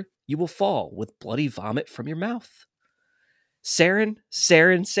vapor, you will fall with bloody vomit from your mouth. Sarin,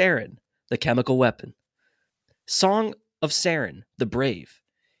 the chemical weapon. Song of Sarin, the brave.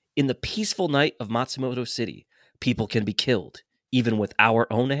 In the peaceful night of Matsumoto City, people can be killed, even with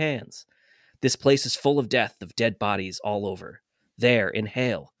our own hands. This place is full of death, of dead bodies all over. There,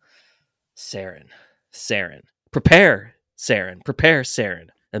 inhale. Sarin. Prepare sarin.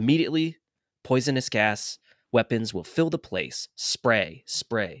 Immediately, poisonous gas, weapons will fill the place. Spray.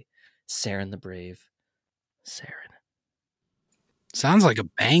 Sarin the brave. Sarin. Sounds like a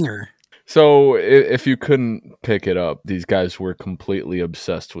banger. So, if you couldn't pick it up, these guys were completely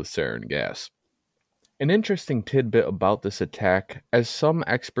obsessed with sarin gas. An interesting tidbit about this attack, as some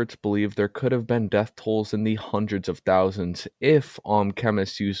experts believe there could have been death tolls in the hundreds of thousands if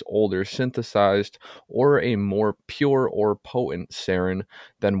chemists used older synthesized or a more pure or potent sarin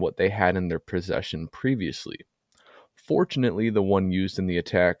than what they had in their possession previously. Fortunately, the one used in the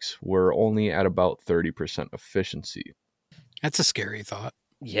attacks were only at about 30% efficiency. That's a scary thought.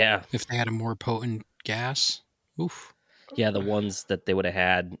 Yeah. If they had a more potent gas. Oof. Yeah, the ones that they would have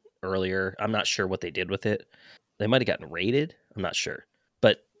had earlier, I'm not sure what they did with it. They might have gotten raided. I'm not sure.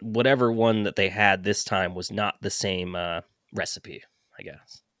 But whatever one that they had this time was not the same recipe, I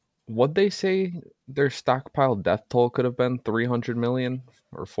guess. What'd they say their stockpile death toll could have been? 300 million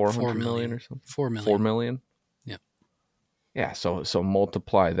or 400 million or something? 4 million. 4 million? Yeah. Yeah, so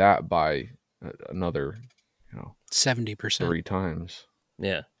multiply that by another, 70%. 3 times.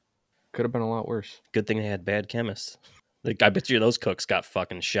 Yeah. Could have been a lot worse. Good thing they had bad chemists. Like, I bet you those cooks got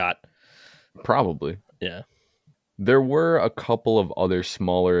fucking shot. Probably. Yeah. There were a couple of other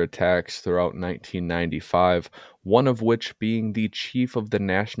smaller attacks throughout 1995, one of which being the chief of the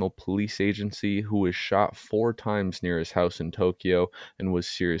National Police Agency, who was shot 4 times near his house in Tokyo and was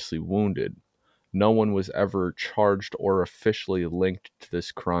seriously wounded. No one was ever charged or officially linked to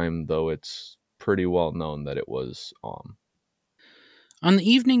this crime, though it's pretty well known that it was On the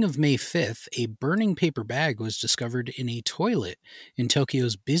evening of May 5th, a burning paper bag was discovered in a toilet in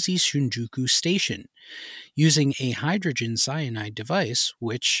Tokyo's busy Shinjuku station, using a hydrogen cyanide device,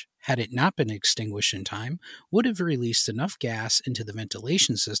 which, had it not been extinguished in time, would have released enough gas into the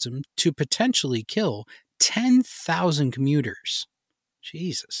ventilation system to potentially kill 10,000 commuters.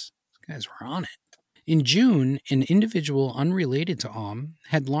 Jesus, these guys were on it. In June, an individual unrelated to Aum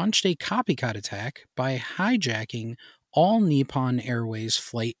had launched a copycat attack by hijacking All Nippon Airways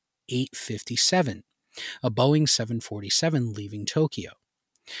Flight 857, a Boeing 747 leaving Tokyo.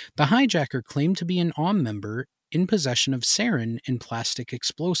 The hijacker claimed to be an Aum member in possession of sarin and plastic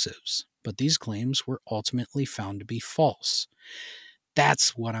explosives, but these claims were ultimately found to be false.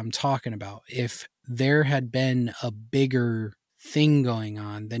 That's what I'm talking about. If there had been a bigger thing going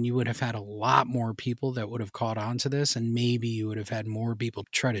on, then you would have had a lot more people that would have caught on to this, and maybe you would have had more people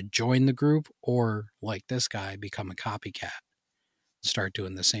try to join the group or, like this guy, become a copycat. Start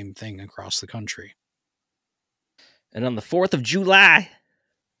doing the same thing across the country. And on the 4th of July,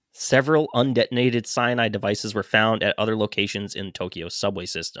 several undetonated cyanide devices were found at other locations in Tokyo's subway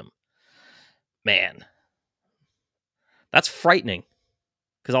system. Man, that's frightening.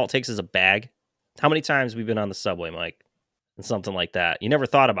 Because all it takes is a bag. How many times have we been on the subway, Mike? And something like that. You never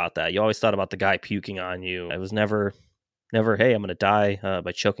thought about that. You always thought about the guy puking on you. It was never, hey, I'm going to die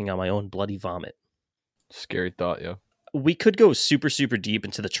by choking on my own bloody vomit. scary thought, yeah. We could go super, super deep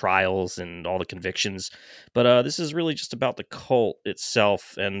into the trials and all the convictions, but this is really just about the cult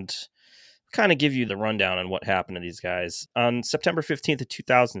itself and kind of give you the rundown on what happened to these guys. On September 15th of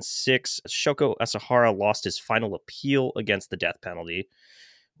 2006, Shoko Asahara lost his final appeal against the death penalty,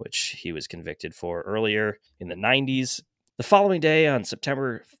 which he was convicted for earlier in the 90s. The following day, on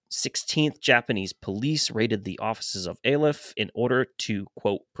September 16th, Japanese police raided the offices of Aleph in order to,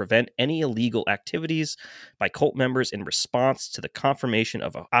 quote, prevent any illegal activities by cult members in response to the confirmation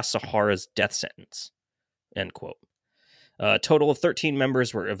of Asahara's death sentence, end quote. A total of 13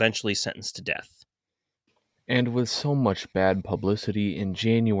 members were eventually sentenced to death. And with so much bad publicity, in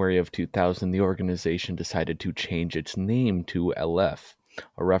January of 2000, the organization decided to change its name to Aleph,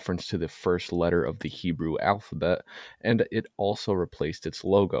 a reference to the first letter of the Hebrew alphabet, and it also replaced its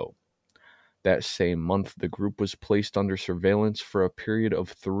logo. That same month, the group was placed under surveillance for a period of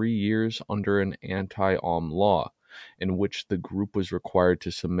 3 years under an anti-Aum law, in which the group was required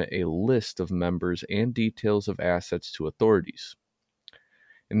to submit a list of members and details of assets to authorities.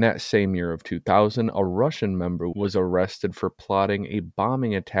 In that same year of 2000, a Russian member was arrested for plotting a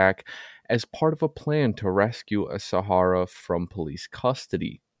bombing attack as part of a plan to rescue Asahara from police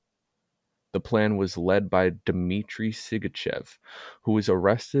custody. The plan was led by Dmitry Sigachev, who was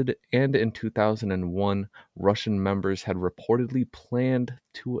arrested, and in 2001, Russian members had reportedly planned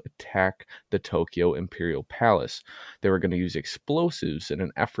to attack the Tokyo Imperial Palace. They were going to use explosives in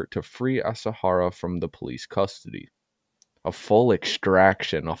an effort to free Asahara from the police custody. A full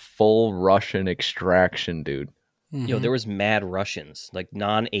extraction, a full Russian extraction, dude. You know, there was mad Russians, like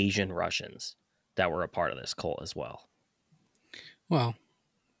non-Asian Russians, that were a part of this cult as well. Well,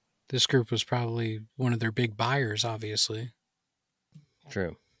 this group was probably one of their big buyers, obviously.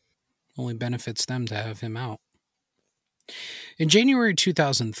 True. Only benefits them to have him out. In January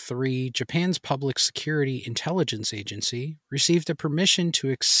 2003, Japan's Public Security Intelligence Agency received a permission to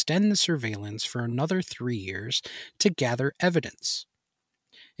extend the surveillance for another 3 years to gather evidence.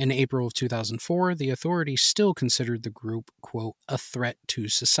 In April of 2004, the authorities still considered the group, quote, a threat to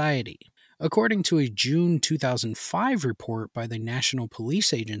society. According to a June 2005 report by the National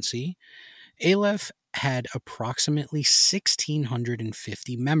Police Agency, Aleph had approximately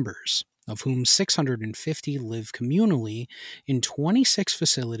 1,650 members, of whom 650 live communally in 26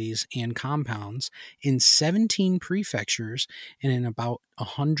 facilities and compounds in 17 prefectures and in about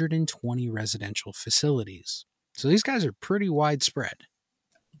 120 residential facilities. So these guys are pretty widespread.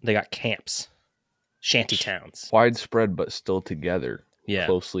 They got camps, shanty towns. Widespread, but still together, Yeah.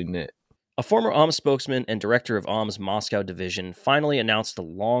 closely knit. A former Aum spokesman and director of Aum's Moscow division finally announced the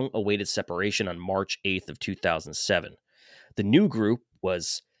long-awaited separation on March 8th of 2007. The new group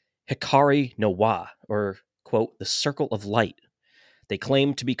was Hikari no Wa, or, quote, the Circle of Light. They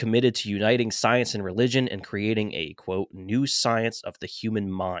claimed to be committed to uniting science and religion and creating a, quote, new science of the human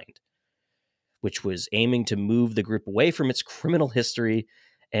mind, which was aiming to move the group away from its criminal history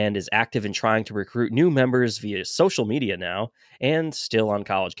and is active in trying to recruit new members via social media now and still on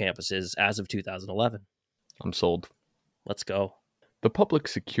college campuses as of 2011. I'm sold. Let's go. The Public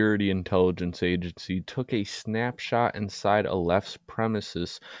Security Intelligence Agency took a snapshot inside Aleph's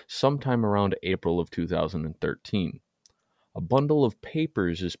premises sometime around April of 2013. A bundle of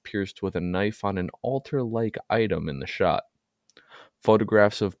papers is pierced with a knife on an altar-like item in the shot.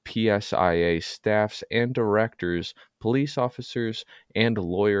 Photographs of PSIA staffs and directors, police officers, and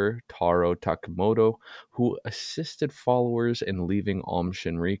lawyer Taro Takemoto, who assisted followers in leaving Aum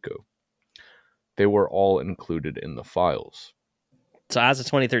Shinrikyo. They were all included in the files. So as of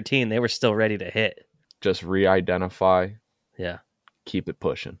 2013, they were still ready to hit. Just re-identify, Yeah. keep it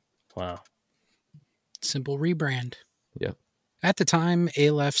pushing. Wow. Simple rebrand. Yep. At the time,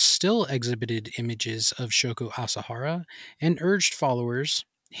 Aleph still exhibited images of Shoko Asahara and urged followers,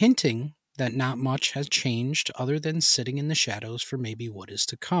 hinting that not much has changed other than sitting in the shadows for maybe what is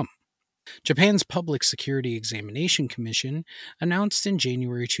to come. Japan's Public Security Examination Commission announced in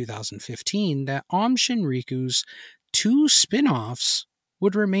January 2015 that Aum Shinrikyo's 2 spin-offs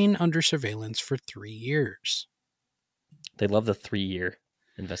would remain under surveillance for 3 years. They love the 3-year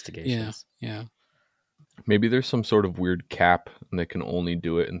investigations. Yeah. Maybe there's some sort of weird cap and they can only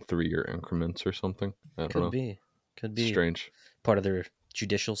do it in 3-year increments or something. I don't know. Could be. Strange. Part of their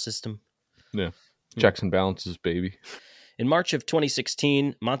judicial system. Yeah. Checks and balances, baby. In March of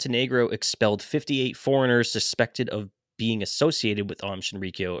 2016, Montenegro expelled 58 foreigners suspected of being associated with Aum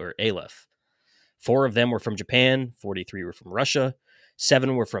Shinrikyo or Aleph. 4 of them were from Japan, 43 were from Russia,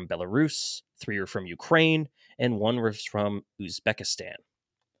 7 were from Belarus, 3 were from Ukraine, and 1 was from Uzbekistan.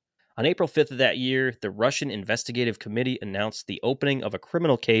 On April 5th of that year, the Russian Investigative Committee announced the opening of a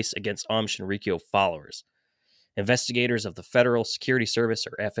criminal case against Aum Shinrikyo followers. Investigators of the Federal Security Service,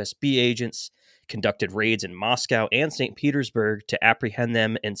 or FSB agents, conducted raids in Moscow and St. Petersburg to apprehend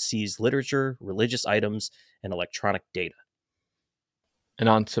them and seize literature, religious items, and electronic data. And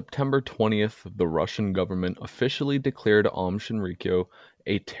on September 20th, the Russian government officially declared Aum Shinrikyo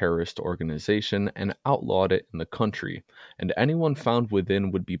a terrorist organization and outlawed it in the country, and anyone found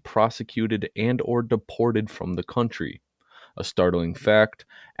within would be prosecuted and or deported from the country. A startling fact,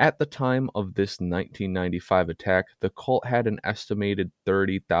 at the time of this 1995 attack, the cult had an estimated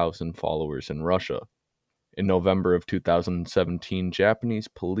 30,000 followers in Russia. In November of 2017, Japanese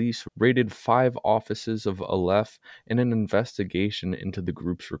police raided 5 offices of Aleph in an investigation into the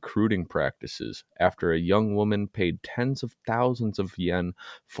group's recruiting practices after a young woman paid tens of thousands of yen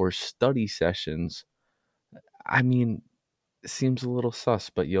for study sessions. I mean, it seems a little sus,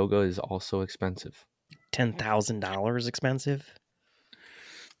 but yoga is also expensive. $10,000 expensive?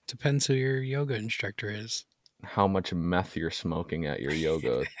 Depends who your yoga instructor is. How much meth you're smoking at your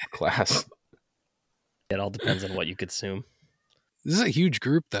yoga class. It all depends on what you consume. This is a huge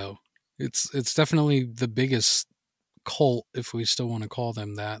group, though. It's definitely the biggest cult, if we still want to call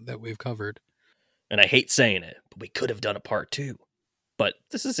them that we've covered. And I hate saying it, but we could have done a part 2. But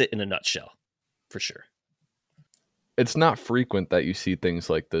this is it in a nutshell, for sure. It's not frequent that you see things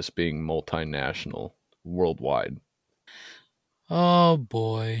like this being multinational, worldwide. Oh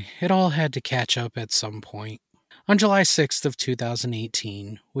boy, it all had to catch up at some point. On July 6th of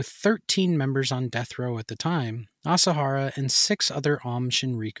 2018, with 13 members on death row at the time, Asahara and 6 other Aum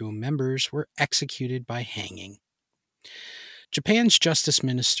Shinrikyo members were executed by hanging. Japan's Justice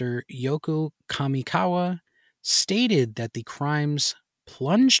Minister Yoko Kamikawa stated that the crimes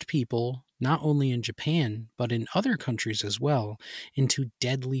plunged people, not only in Japan, but in other countries as well, into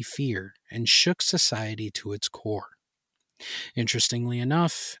deadly fear and shook society to its core. Interestingly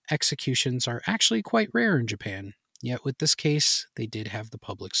enough, executions are actually quite rare in Japan, yet with this case, they did have the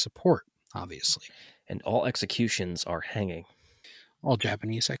public support, obviously. And all executions are hanging, All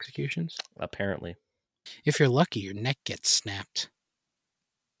Japanese executions. apparently. If you're lucky, your neck gets snapped.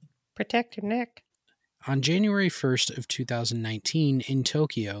 Protect your neck. On January 1st of 2019 in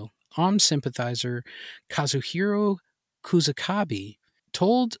Tokyo, Aum sympathizer Kazuhiro Kusakabe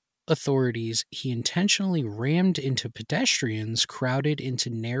told authorities he intentionally rammed into pedestrians crowded into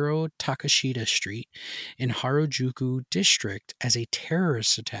narrow Takashita Street in Harajuku district as a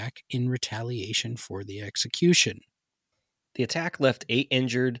terrorist attack in retaliation for the execution. The attack left 8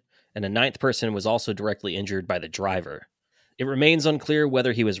 injured, and a 9th person was also directly injured by the driver. It remains unclear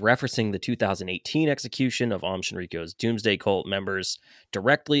whether he was referencing the 2018 execution of Aum Shinrikyo's Doomsday cult members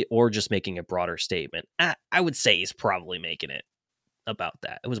directly or just making a broader statement. I would say he's probably making it about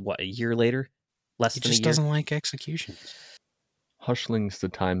that. It was, what, a year later? Less He than a just year? doesn't like executions. Hushlings, the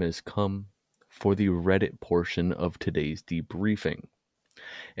time has come for the Reddit portion of today's debriefing.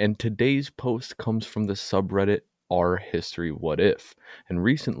 And today's post comes from the subreddit r history what if, and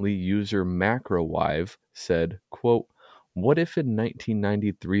recently user MacroWive said, quote, "What if in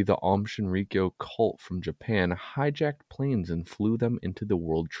 1993 the Aum Shinrikyo cult from Japan hijacked planes and flew them into the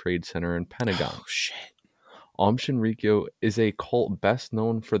World Trade Center and Pentagon? Oh, shit. Aum Shinrikyo is a cult best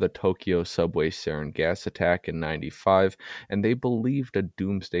known for the Tokyo subway sarin gas attack in 95, and they believed a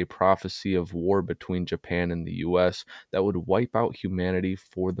doomsday prophecy of war between Japan and the US that would wipe out humanity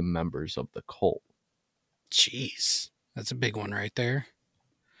for the members of the cult." Jeez, that's a big one right there.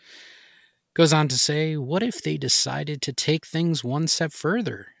 Goes on to say, what if they decided to take things one step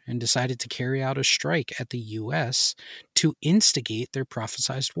further and decided to carry out a strike at the US to instigate their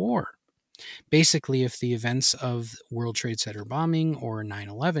prophesized war? Basically, if the events of World Trade Center bombing or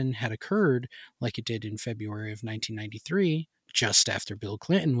 9/11 had occurred like it did in February of 1993, just after Bill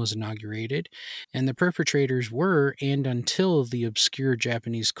Clinton was inaugurated, and the perpetrators were and until the obscure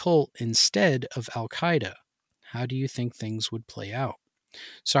Japanese cult instead of Al-Qaeda, how do you think things would play out?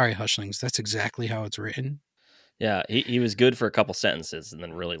 Sorry, Hushlings, that's exactly how it's written. Yeah, he was good for a couple sentences and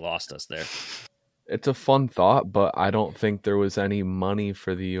then really lost us there. It's a fun thought, but I don't think there was any money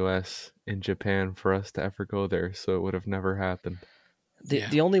for the US in Japan for us to ever go there, so it would have never happened.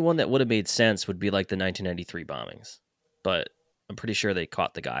 The only one that would have made sense would be like the 1993 bombings, but I'm pretty sure they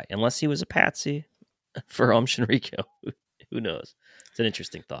caught the guy, unless he was a patsy for Aum Shinrikyo. Who knows? It's an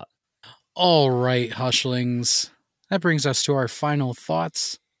interesting thought. All right, Hushlings. That brings us to our final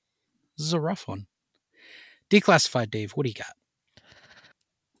thoughts. This is a rough one. Declassified Dave, what do you got?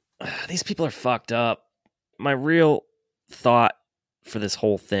 These people are fucked up. My real thought for this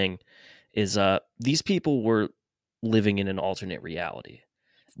whole thing is these people were living in an alternate reality.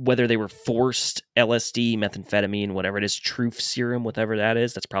 Whether they were forced LSD, methamphetamine, whatever it is, truth serum, whatever that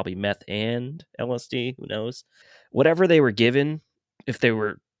is, that's probably meth and LSD, who knows? Whatever they were given, if they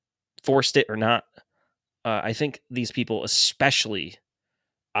were forced it or not, I think these people, especially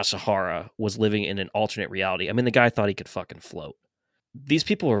Asahara, was living in an alternate reality. I mean, the guy thought he could fucking float. These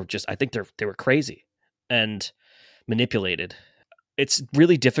people were just, I think they were crazy and manipulated. It's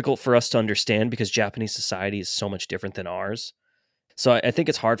really difficult for us to understand because Japanese society is so much different than ours. So I think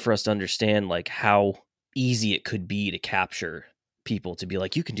it's hard for us to understand like how easy it could be to capture people, to be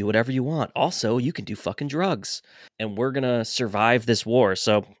like, you can do whatever you want. Also, you can do fucking drugs and we're going to survive this war.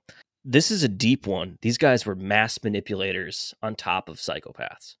 So this is a deep one. These guys were mass manipulators on top of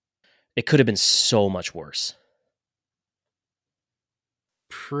psychopaths. It could have been so much worse.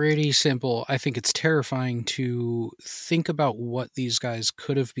 Pretty simple. I think it's terrifying to think about what these guys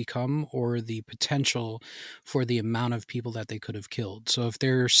could have become or the potential for the amount of people that they could have killed. So if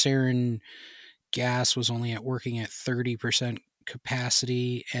their sarin gas was only working at 30%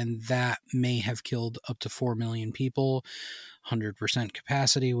 capacity, and that may have killed up to 4 million people, 100%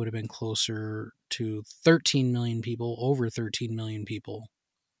 capacity would have been closer to 13 million people, over 13 million people.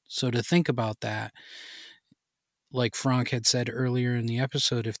 So to think about that, like Frank had said earlier in the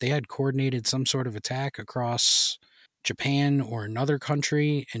episode, if they had coordinated some sort of attack across Japan or another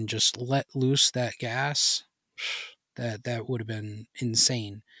country and just let loose that gas, that would have been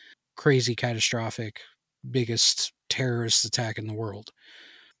insane. Crazy, catastrophic, biggest terrorist attack in the world.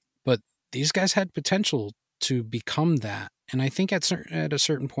 But these guys had potential to become that. And I think at a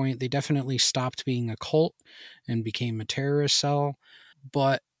certain point, they definitely stopped being a cult and became a terrorist cell.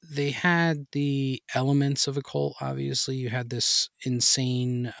 But they had the elements of a cult, obviously. You had this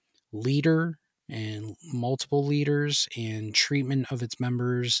insane leader and multiple leaders and treatment of its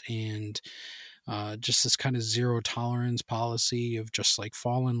members and just this kind of zero tolerance policy of just like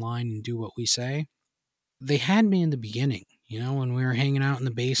fall in line and do what we say. they had me in the beginning, when we were hanging out in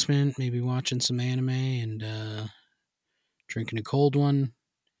the basement, maybe watching some anime and drinking a cold one,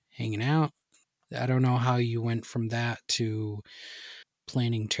 hanging out. I don't know how you went from that to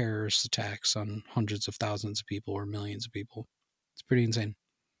planning terrorist attacks on hundreds of thousands of people or millions of people. It's pretty insane.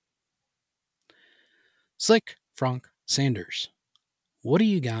 Slick Frank Sanders, what do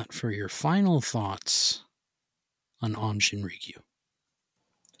you got for your final thoughts on Aum Shinrikyo?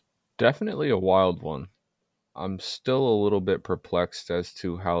 Definitely a wild one. I'm still a little bit perplexed as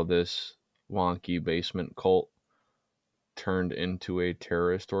to how this wonky basement cult turned into a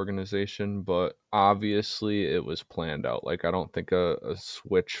terrorist organization, but obviously it was planned out. Like, I don't think a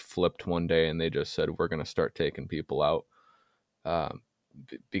switch flipped one day and they just said, we're going to start taking people out.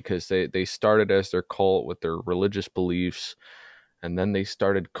 Because they started as their cult with their religious beliefs, and then they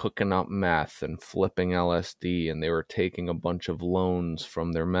started cooking up meth and flipping LSD, and they were taking a bunch of loans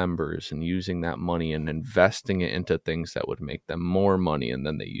from their members and using that money and investing it into things that would make them more money, and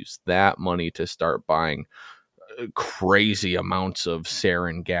then they used that money to start buying crazy amounts of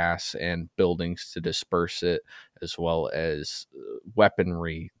sarin gas and buildings to disperse it, as well as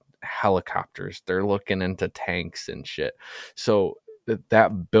weaponry, helicopters. They're looking into tanks and shit. So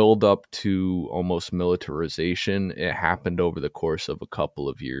that build up to almost militarization, it happened over the course of a couple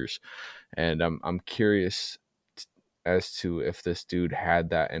of years. And I'm curious as to if this dude had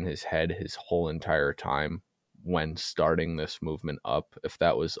that in his head his whole entire time when starting this movement up, if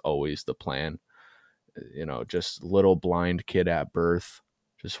that was always the plan. Just little blind kid at birth,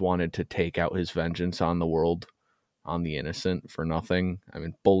 just wanted to take out his vengeance on the world, on the innocent, for nothing. I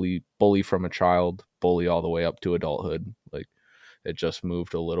mean, bully from a child, bully all the way up to adulthood. Like, it just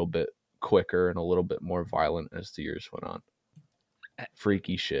moved a little bit quicker and a little bit more violent as the years went on.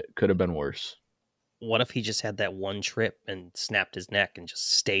 Freaky shit. Could have been worse. What if he just had that one trip and snapped his neck and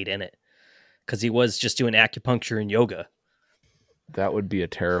just stayed in it? Because he was just doing acupuncture and yoga. That would be a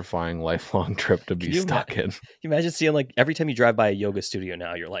terrifying lifelong trip to be stuck in. Can you imagine seeing, like, every time you drive by a yoga studio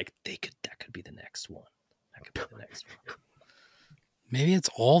now, you're like, that could be the next one. That could be the next one. Maybe it's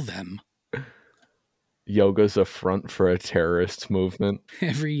all them. Yoga's a front for a terrorist movement.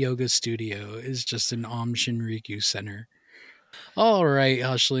 Every yoga studio is just an Aum Shinrikyo center. All right,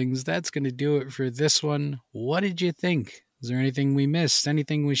 Hushlings, that's going to do it for this one. What did you think? Is there anything we missed?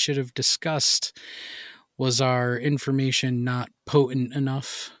 Anything we should have discussed? Was our information not potent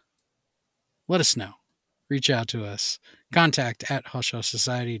enough? Let us know. Reach out to us.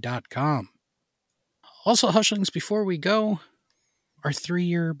 contact@hushhushsociety.com. Also, Hushlings, before we go, our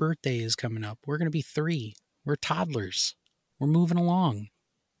 3-year birthday is coming up. We're going to be 3. We're toddlers. We're moving along.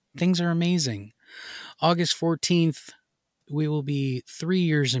 Things are amazing. August 14th, we will be 3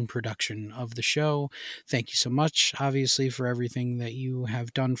 years in production of the show. Thank you so much, obviously, for everything that you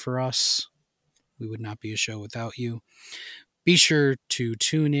have done for us. We would not be a show without you. Be sure to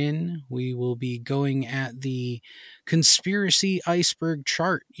tune in. We will be going at the Conspiracy Iceberg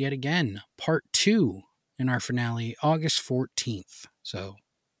Chart yet again, part 2 in our finale, August 14th. So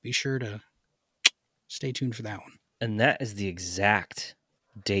be sure to stay tuned for that one. And that is the exact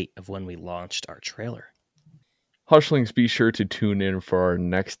date of when we launched our trailer. Hushlings, be sure to tune in for our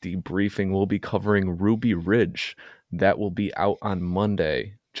next debriefing. We'll be covering Ruby Ridge. That will be out on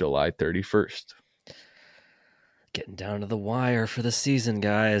Monday, July 31st. Getting down to the wire for the season,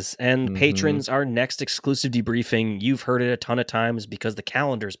 guys. And patrons, our next exclusive debriefing, you've heard it a ton of times because the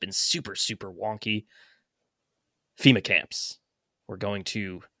calendar's been super, super wonky. FEMA camps. We're going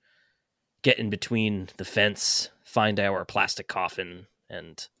to get in between the fence, find our plastic coffin,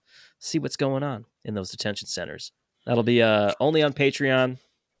 and see what's going on in those detention centers. That'll be only on Patreon,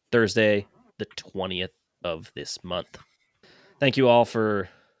 Thursday, the 20th of this month. Thank you all for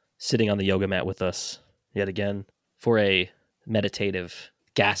sitting on the yoga mat with us yet again for a meditative,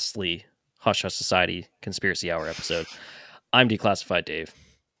 ghastly Hush Hush Society Conspiracy Hour episode. I'm Declassified Dave.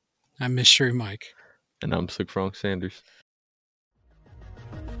 I'm Mystery Mike. And I'm Slick Frank Sanders.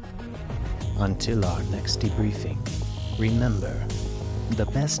 Until our next debriefing, remember, the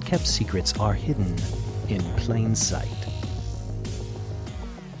best kept secrets are hidden in plain sight.